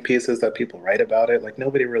the think pieces that people write about it. Like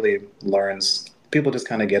nobody really learns. People just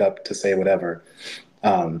kind of get up to say whatever.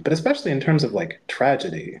 But especially in terms of like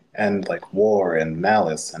tragedy and like war and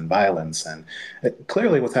malice and violence and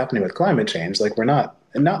clearly what's happening with climate change, like we're not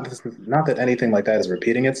that anything like that is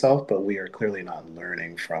repeating itself, but we are clearly not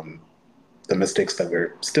learning from the mistakes that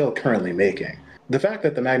we're still currently making. The fact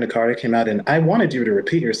that the Magna Carta came out and I wanted you to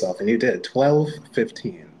repeat yourself and you did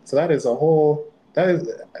 1215. So that is a whole that is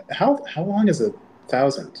how long is a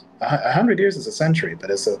thousand? 100 years is a century, but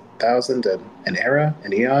it's a thousand an era,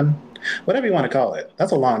 an eon, whatever you want to call it.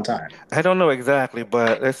 That's a long time. I don't know exactly,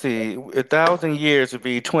 but let's see. 1,000 years would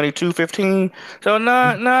be 2215. So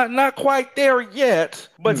not quite there yet,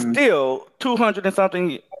 but Hmm. still 200 and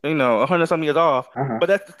something, 100 something years off. Uh-huh. But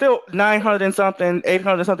that's still 900 and something,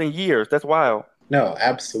 800 something years. That's wild. No,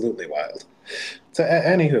 absolutely wild. So,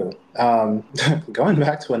 anywho, going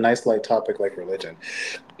back to a nice light topic like religion.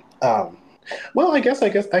 Um, well, I guess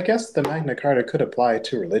the Magna Carta could apply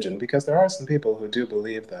to religion because there are some people who do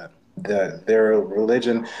believe that their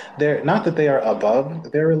religion, they're not that they are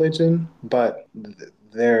above their religion, but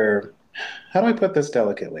they're how do I put this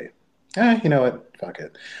delicately? You know what? Fuck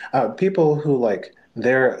it. People who like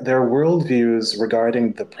their worldviews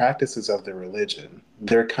regarding the practices of their religion,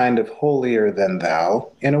 they're kind of holier than thou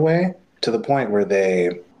in a way, to the point where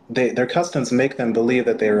their customs make them believe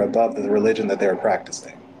that they are above the religion that they're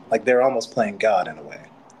practicing. Like they're almost playing God in a way.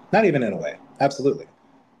 Not even in a way. Absolutely.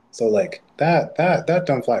 So like that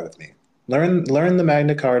don't fly with me. Learn the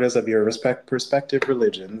Magna Cartas of your respective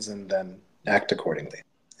religions and then act accordingly.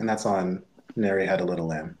 And that's on Mary Had a Little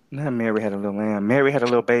Lamb. Not Mary had a little lamb. Mary had a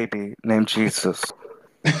little baby named Jesus.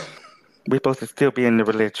 We're supposed to still be in the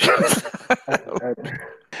religion.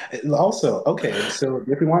 Also, okay, so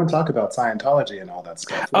if we want to talk about Scientology and all that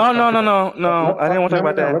stuff, let's Oh no talk no about no no! I didn't want to talk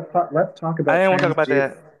no, no, about no. that. Let's talk I about didn't want to talk trans about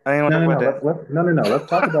Jesus. that. I didn't want to No, talk no, about no. that. No, no, no. Let's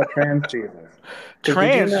talk about trans Jesus. Because did you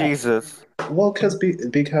Trans know? Jesus. Well,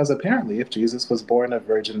 because apparently, if Jesus was born of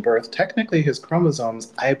virgin birth, technically his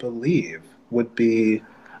chromosomes, I believe, would be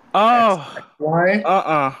Oh,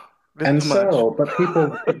 XY. this is And too much. so,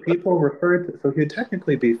 but people referred to, so he'd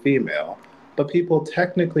technically be female, but people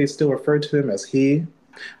technically still refer to him as he.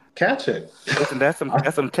 Catch it. Listen, that's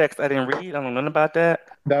some text I didn't read. I don't know nothing about that.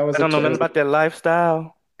 That I was don't know nothing about that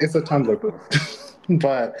lifestyle. it's a Tumblr post.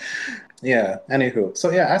 But yeah, anywho.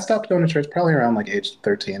 So yeah, I stopped going to church probably around like age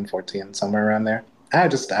 13, 14, somewhere around there. I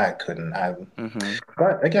couldn't. Hmm.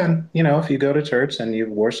 But again, if you go to church and you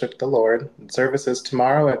worship the Lord, services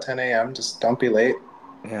tomorrow at 10 a.m., just don't be late.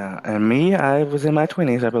 Yeah, and me, I was in my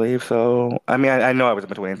 20s, I believe. So, I mean, I know I was in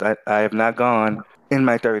my 20s. I have not gone in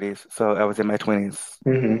my 30s, so I was in my 20s,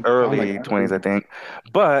 Oh my early God. 20s, I think.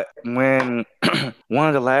 But when one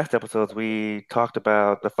of the last episodes, we talked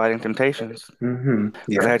about the Fighting Temptations, because I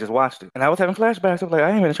Yeah. had just watched it, and I was having flashbacks. I was like,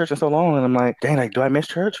 I ain't been in church in so long, and I'm like, dang, like, do I miss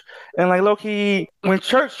church? And like, low key, when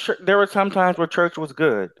there were some times where church was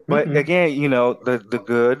good, but Mm-mm. again, the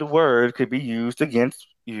good word could be used against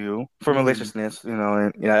you for Mm. maliciousness,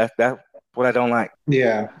 and that's what I don't like.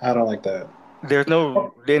 Yeah, I don't like that. There's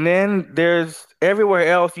no, and then there's everywhere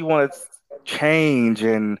else you want to change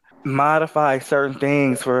and modify certain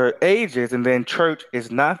things for ages, and then church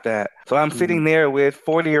is not that. So I'm Mm. sitting there with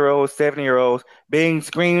 40-year-olds, 70-year-olds being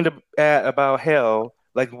screamed at about hell.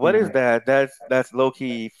 Like, what is Mhm. that? That's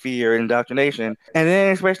low-key fear and indoctrination. And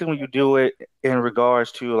then especially when you do it in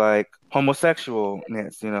regards to like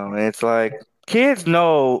homosexualness, and it's like kids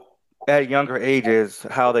know at younger ages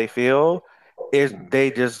how they feel is Mm. they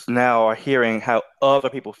just now are hearing how other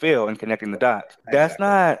people feel and connecting the dots. That's Exactly.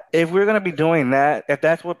 not, if we're going to be doing that, if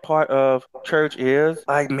that's what part of church is,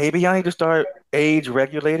 like maybe y'all need to start age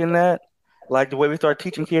regulating that. Like the way we start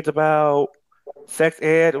teaching kids about sex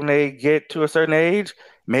ed when they get to a certain age,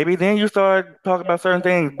 maybe then you start talking about certain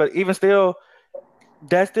things. But even still,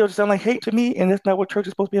 that still just sounds like hate to me, and that's not what church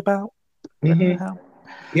is supposed to be about. That's Hmm. not how.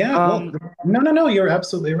 Yeah, well, Um, no, no, no, you're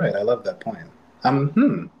absolutely right. I love that point.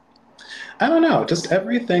 Hmm. I don't know, just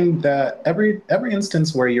every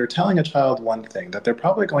instance where you're telling a child one thing that they're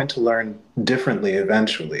probably going to learn differently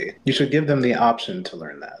eventually, you should give them the option to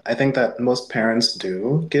learn that. I think that most parents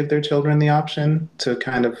do give their children the option to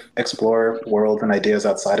kind of explore worlds and ideas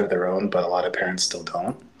outside of their own, but a lot of parents still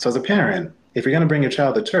don't. So as a parent, if you're going to bring your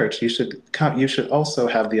child to church, you should also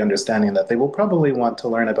have the understanding that they will probably want to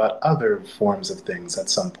learn about other forms of things at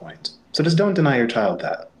some point. So just don't deny your child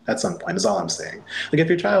that at some point, is all I'm saying. Like if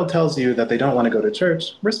your child tells you that they don't want to go to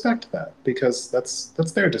church, respect that because that's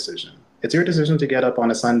their decision. It's your decision to get up on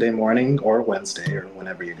a Sunday morning or Wednesday or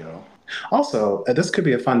whenever you go. Also, this could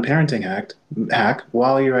be a fun parenting hack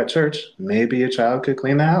while you're at church. Maybe your child could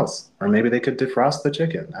clean the house, or maybe they could defrost the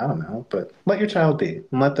chicken. I don't know, but let your child be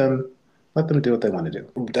and let them do what they want to do.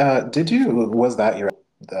 Was that your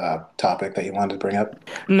topic that you wanted to bring up?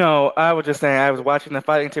 no, I was just saying I was watching the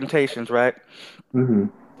Fighting Temptations, right? Hmm.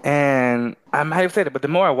 And I might have said it, but the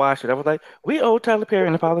more I watched it, I was like, we owe Tyler Perry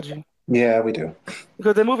an apology. Yeah, we do.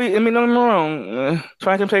 Because the movie, I mean, don't get me wrong,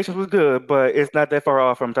 Trying Temptations was good, but it's not that far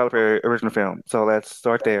off from Tyler Perry original film. So let's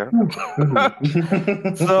start there.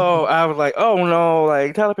 Mm-hmm. So I was like, oh no,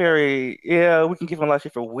 like Tyler Perry, yeah, we can give him a lot of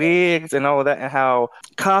shit for wigs and all of that and how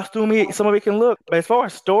costumey some of it can look. But as far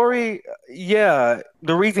as story, yeah,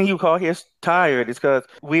 the reason you call his tired is because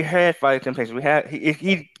we had Fighting Temptations. We had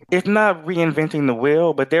it's not reinventing the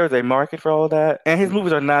wheel, but there's a market for all of that. And his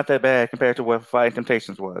movies are not that bad compared to what Fighting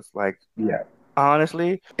Temptations was. Like Yeah.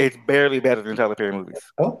 honestly, it's barely better than Tyler Perry movies.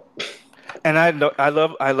 Oh. And I know I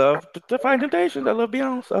love the Fighting Temptations. I love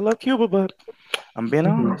Beyonce. I love Cuba, but I'm being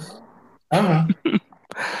Hmm. honest. Uh-huh.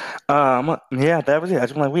 Yeah, that was it. I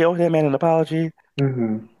just like we owe that man an apology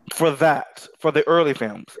Hmm. for that, for the early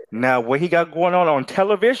films. Now, what he got going on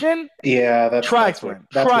television, Yeah, trifling,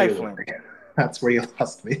 that's where you were trifling, again. That's where you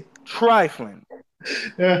lost me. trifling.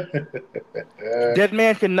 That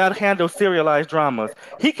man cannot handle serialized dramas.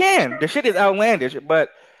 He can. The shit is outlandish, but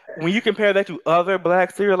when you compare that to other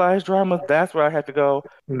black serialized dramas, that's where I have to go.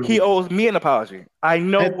 He Mm. owes me an apology. I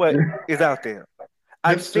know It, what is out there.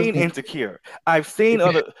 I've it's just seen Insecure. I've seen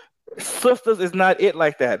other Sisters is not it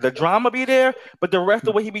like that. The drama be there, but the rest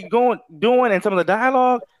of what he be going doing and some of the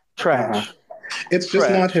dialogue, uh-huh. trash. It's just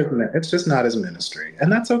not Trash. it's just not his ministry, and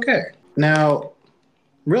that's okay. Now,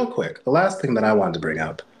 real quick, the last thing that I wanted to bring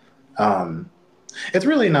up, um, it's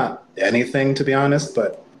really not anything to be honest,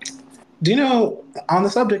 but do you know on the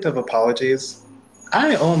subject of apologies,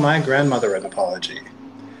 I owe my grandmother an apology.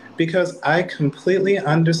 Because I completely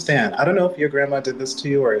understand. I don't know if your grandma did this to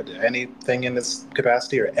you or anything in this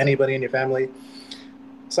capacity or anybody in your family.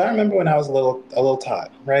 So I remember when I was a little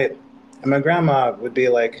tot, right? And my grandma would be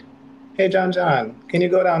like, "Hey John, can you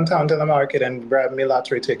go downtown to the market and grab me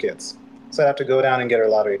lottery tickets?" So I'd have to go down and get her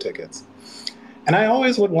lottery tickets. And I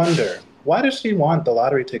always would wonder, why does she want the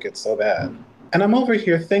lottery tickets so bad? And I'm over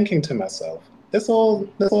here thinking to myself, this little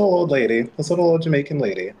old lady, this little old Jamaican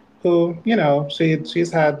lady, who,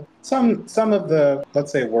 she's had some of the,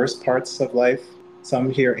 let's say, worst parts of life, some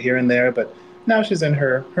here and there, but now she's in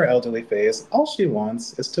her elderly phase. All she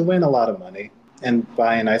wants is to win a lot of money and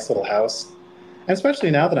buy a nice little house. And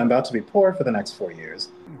especially now that I'm about to be poor for the next 4 years.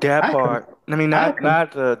 That I can part. I mean, I can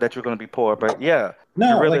not that you're going to be poor, but yeah, the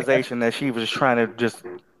no, like realization that she was just trying to just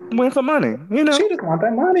win some money. You know, she just want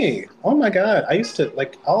that money. Oh my God. I used to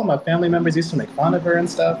like all of my family members used to make fun of her and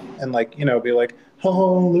stuff and like, be like,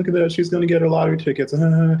 oh, look at that. She's going to get her lottery tickets.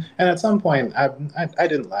 And at some point, I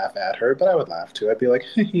didn't laugh at her, but I would laugh too. I'd be like,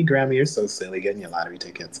 hey, Grammy, you're so silly getting your lottery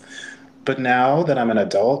tickets. But now that I'm an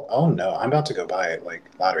adult, oh no, I'm about to go buy like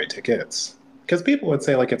lottery tickets. Because people would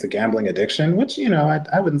say like it's a gambling addiction, which,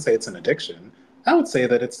 I wouldn't say it's an addiction. I would say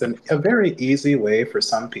that it's a very easy way for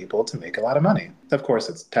some people to make a lot of money. Of course,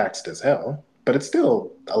 it's taxed as hell, but it's still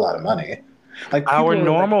a lot of money. Like our people are like,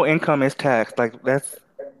 normal income is taxed. Like that's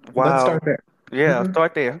let's wow. start there. Yeah, Hmm.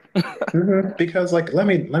 start there. Because like let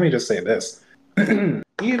me just say this. Even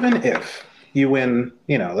if you win,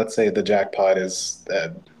 let's say the jackpot is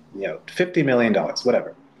 $50 million,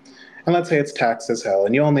 whatever. And let's say it's taxed as hell,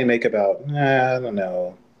 and you only make about, I don't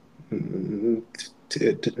know,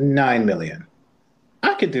 9 million.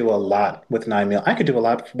 I could do a lot with 9 million. I could do a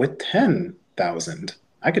lot with 10,000.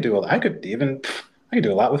 I could do a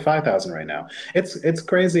lot with 5,000 right now. It's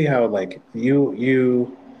crazy how like you're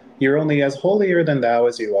only as holier than thou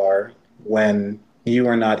as you are when you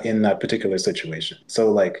are not in that particular situation.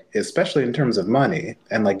 So like especially in terms of money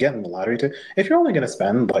and like getting the lottery ticket, if you're only gonna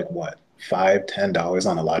spend like what, $5, $10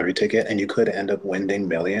 on a lottery ticket and you could end up winning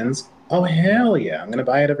millions, oh hell yeah, I'm gonna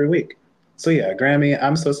buy it every week. So yeah, Grammy,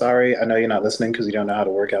 I'm so sorry. I know you're not listening because you don't know how to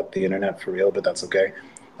work out the internet for real, but that's okay.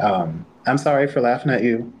 I'm sorry for laughing at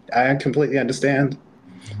you. I completely understand.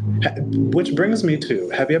 Which brings me to,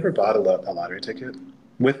 have you ever bought a lottery ticket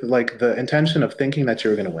with like the intention of thinking that you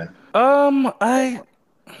were going to win? Um, I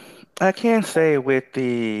I can't say with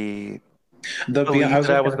the I believe was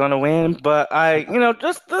that I just was gonna. gonna win, but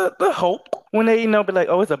just the hope when they, be like,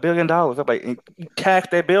 oh, it's $1 billion. I'm like, you tax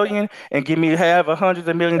that billion and give me half of hundreds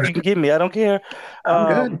of millions you can give me. I don't care. I'm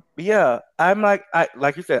good. Yeah, I'm like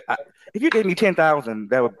you said, if you gave me 10,000,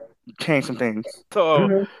 that would change some things. So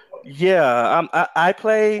Mhm. yeah, I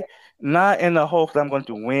play not in the hopes that I'm going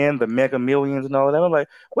to win the Mega Millions and all that. I'm like,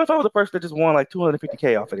 what if I was a person that just won like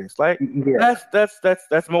 250K off of this? Like Yeah.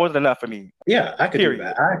 that's more than enough for me. Yeah, I could do Period.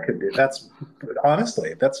 that. I could do that's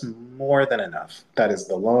honestly, that's more than enough. That is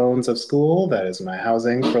the loans of school, that is my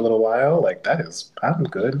housing for a little while. Like that is I'm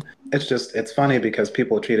good. It's just it's funny because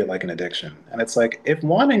people treat it like an addiction. And it's like if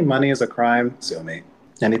wanting money is a crime, sue me.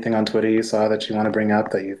 Anything on Twitter you saw that you want to bring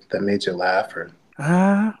up that made you laugh or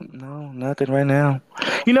No, nothing right now.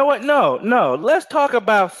 You know what? No, no. Let's talk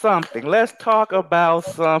about something. Let's talk about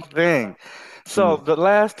something. So mm. the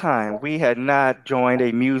last time we had not joined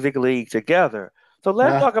a music league together. So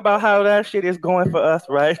let's uh, talk about how that shit is going for us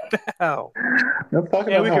right now. let's talk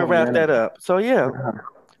And about we how can I'm wrap that winning. up. So yeah. Uh,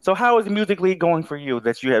 So how is music league going for you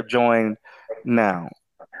that you have joined now?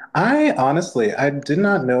 I honestly, I did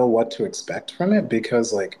not know what to expect from it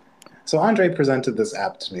because, like, so Andre presented this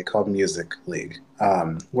app to me called Music League,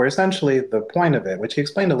 where essentially the point of it, which he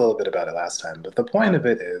explained a little bit about it last time, but the point of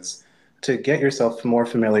it is to get yourself more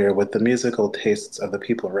familiar with the musical tastes of the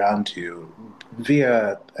people around you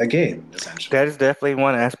via a game, essentially. That is definitely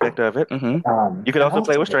one aspect of it. You could And also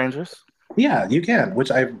play also, with strangers. yeah, you can,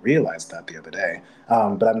 which I realized that the other day,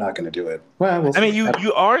 but I'm not going to do it. Well, we'll I mean, see.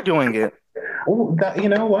 you are doing it. Oh, that, you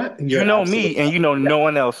know what? You You're know me, absolutely and right. you know Yeah. no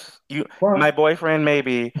one else. My Well, boyfriend,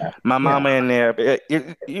 maybe my yeah. mama in there, but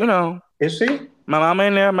Is she? my mama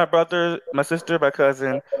in there, my brother, my sister, my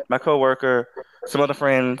cousin, my coworker, some other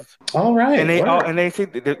friends, All and right. they see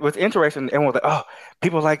what's interesting. Everyone's like, oh,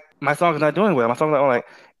 people like my song is not doing well. My song, like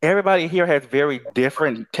everybody here has very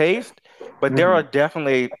different taste, but there are Mm-hmm.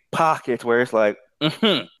 definitely pockets where it's like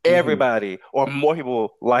Mm-hmm. everybody or more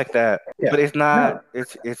people like that. But Yeah. it's not. No.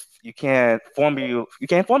 It's you can't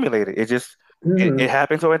formulate it. It just it Mm-hmm.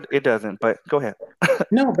 happens or it doesn't. But go ahead.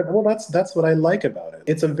 No, but well, that's what I like about it.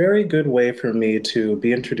 It's a very good way for me to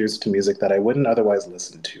be introduced to music that I wouldn't otherwise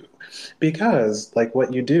listen to, because like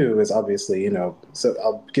what you do is obviously, So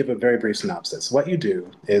I'll give a very brief synopsis. What you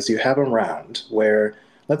do is you have a round where,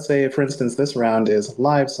 let's say, for instance, this round is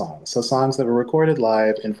live songs, so songs that were recorded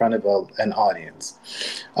live in front of an audience.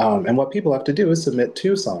 And what people have to do is submit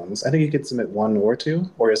two songs. I think you could submit one or two,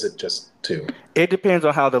 or is it just two? It depends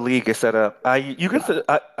on how the league is set up.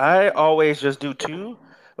 I always just do two,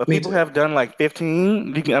 but Me people too. have done like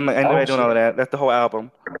 15. I know Oh they're doing all of shit. that. That's the whole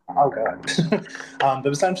album. Oh god.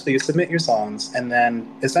 But essentially, you submit your songs, and then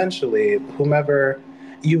essentially, whomever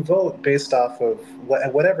you vote based off of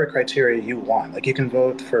whatever criteria you want. Like you can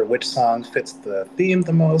vote for which song fits the theme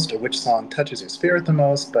the most, or which song touches your spirit the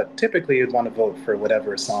most. But typically, you'd want to vote for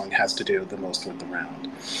whatever song has to do the most with the round.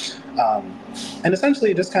 Um, and essentially,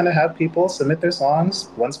 you just kind of have people submit their songs.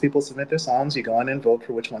 Once people submit their songs, you go on and vote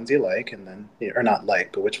for which ones you like, and then, or not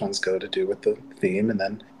like, but which ones go to do with the theme. And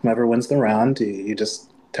then whoever wins the round, you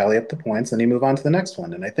just tally up the points, and you move on to the next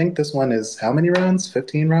one. And I think this one is how many rounds?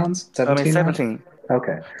 15 rounds? I mean, 17 rounds? 17.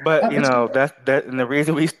 Okay. But It's and the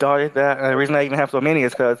reason we started that, and the reason I even have so many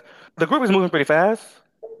is because the group is moving pretty fast.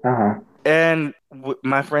 uh-huh. And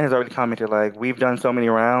my friend has already commented like we've done so many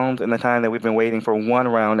rounds in the time that we've been waiting for one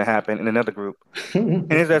round to happen in another group.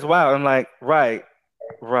 And it's that's wild. I'm like, right,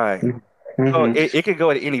 right. So hmm it could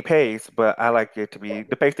go at any pace, but I like it to be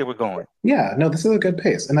the pace that we're going. Yeah, no, this is a good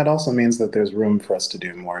pace, and that also means that there's room for us to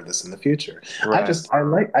do more of this in the future. Right.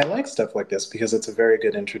 I like stuff like this because it's a very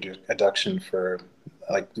good introduction for,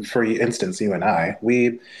 like, for instance, you and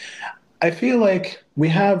I feel like we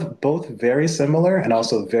have both very similar and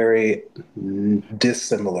also very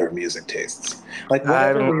dissimilar music tastes. Like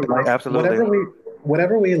I don't absolutely.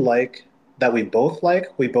 whatever we like that we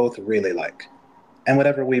both really like. And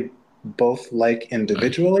whatever we both like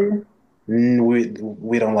individually,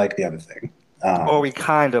 we don't like the other thing. Or Um, we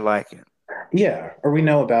kind of like it. yeah, or we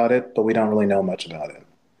know about it, but we don't really know much about it.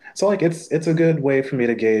 So like it's a good way for me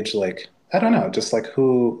to gauge like I don't know, just like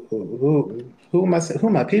who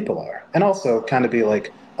my people are, and also kind of be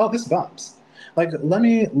like, oh, this bumps. Like let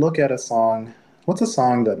me look at a song. What's a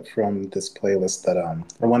song that from this playlist that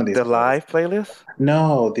or one of these The playlists? live playlist.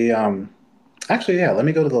 No, the actually yeah. Let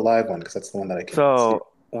me go to the live one because that's the one that I can So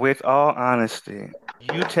see. with all honesty,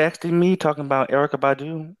 you texted me talking about Erykah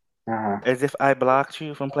Badu Uh-huh. as if I blocked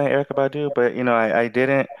you from playing Erykah Badu, but I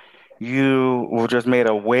didn't. You were just made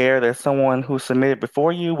aware that someone who submitted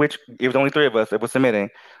before you, which it was only three of us that was submitting,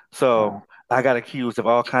 so Uh, I got accused of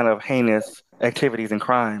all kind of heinous activities and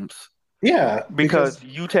crimes yeah, because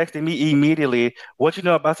you texted me immediately. What you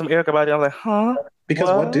know about some Erykah Badu? I'm like, huh? because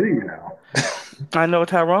what do What? you know? I know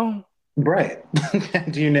Tyrone. Right.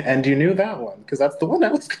 And you knew that one because that's the one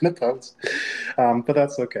I was going to post. But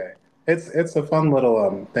that's okay. It's a fun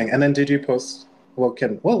little thing. And then did you post?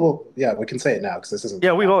 Well yeah, we can say it now because this isn't Yeah,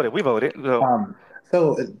 the we wrong. voted. We voted. So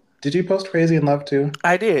So did you post Crazy in Love too?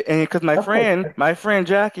 I did, and because Of course. my friend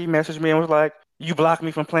Jackie messaged me and was like, "You blocked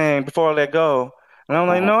me from playing before I let go," and I'm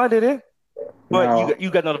like, Uh, "No, I didn't." But no.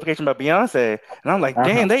 you got notification about Beyonce, and I'm like, "Damn,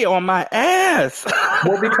 Uh-huh. they on my ass."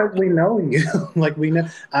 Well, because we know you. Like we know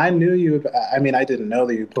I knew you. I mean, I didn't know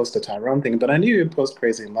that you posted Tyrone thing, but I knew you'd post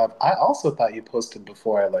Crazy in Love. I also thought you posted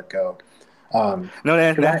Before I Let Go. No,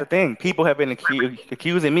 Because that's I the thing. People have been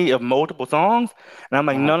accusing me of multiple songs, and I'm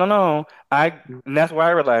like, uh, no, no, no. And that's where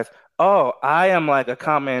I realized, oh, I am like a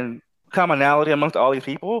commonality amongst all these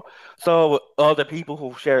people. So other people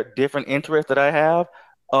who share different interests that I have,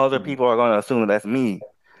 other people are going to assume that that's me.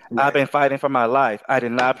 I've right. been fighting for my life. I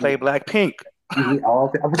did not play Blackpink.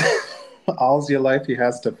 All all's your life he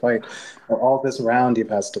has to fight, or all this round he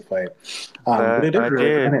has to fight. But That it is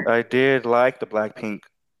really funny. I did like the Blackpink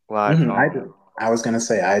live I song. did. I was gonna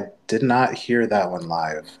say I did not hear that one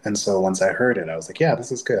live, and so once I heard it, I was like, "Yeah,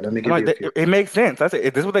 this is good. Let me I'm give like, you a few." it makes sense. I said,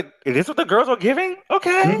 is this what the girls are giving?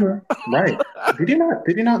 Okay. Right? Did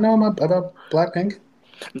you not know about Blackpink?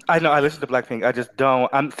 I know I listen to Blackpink. I just don't.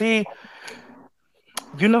 See,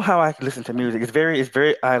 you know how I listen to music. It's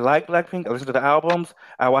very. I like Blackpink. I listen to the albums.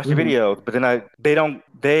 I watch the Hmm. videos, but then they don't.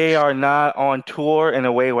 They are not on tour in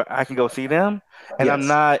a way where I can go see them. And Yes.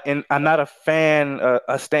 I'm not a fan,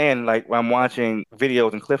 a stan like when I'm watching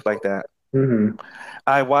videos and clips like that. Hmm.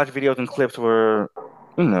 I watch videos and clips where,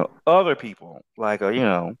 other people like a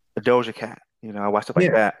Doja Cat. I watch stuff like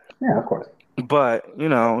Yeah. that. Yeah. Of course. But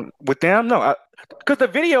with them, no, because the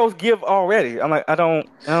videos give already. I'm like, I don't.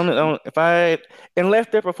 If I unless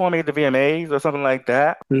they're performing at the VMAs or something like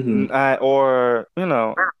that, Hmm. or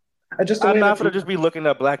Just the I'm way not that gonna just be looking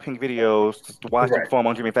up Blackpink videos to watch them right. perform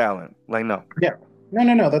on Jimmy Fallon. Like, no. Yeah.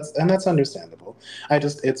 No. That's understandable.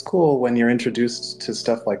 It's cool when you're introduced to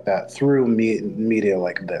stuff like that through media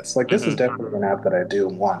like this. Like this is Hmm. definitely an app that I do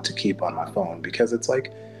want to keep on my phone because it's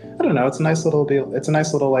like, I don't know, it's a nice little deal. It's a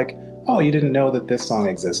nice little like, oh, you didn't know that this song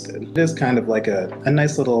existed. It is kind of like a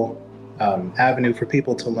nice little avenue for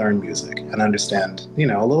people to learn music and understand, a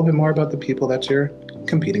little bit more about the people that you're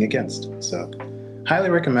competing against. So, highly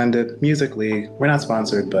recommended. Musically, we're not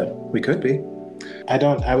sponsored, but we could be. I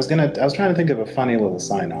was trying to think of a funny little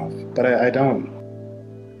sign off, but I don't,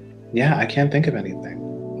 yeah, I can't think of anything.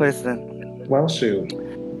 Listen, Well, shoot.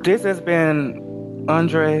 this has been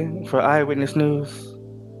Andre for Eyewitness News.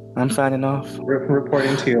 I'm signing off.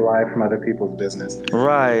 Reporting to you live from other people's business.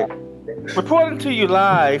 Right. Reporting to you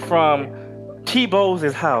live from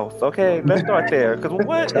T-Bows' house. Okay, let's start there. Because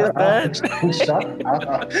what is Shut up. that? Shut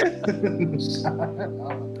up. Shut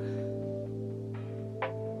up.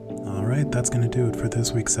 All right, that's going to do it for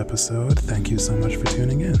this week's episode. Thank you so much for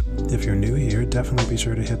tuning in. If you're new here, definitely be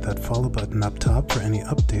sure to hit that follow button up top for any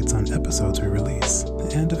updates on episodes we release.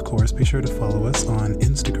 And of course, be sure to follow us on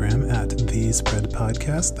Instagram at The Spread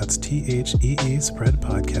Podcast. That's THEE Spread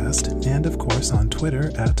Podcast. And of course, on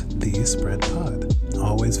Twitter at The Spread Pod.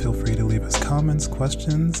 Always feel free to leave us comments,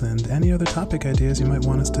 questions, and any other topic ideas you might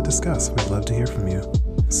want us to discuss. We'd love to hear from you.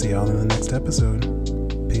 See y'all in the next episode.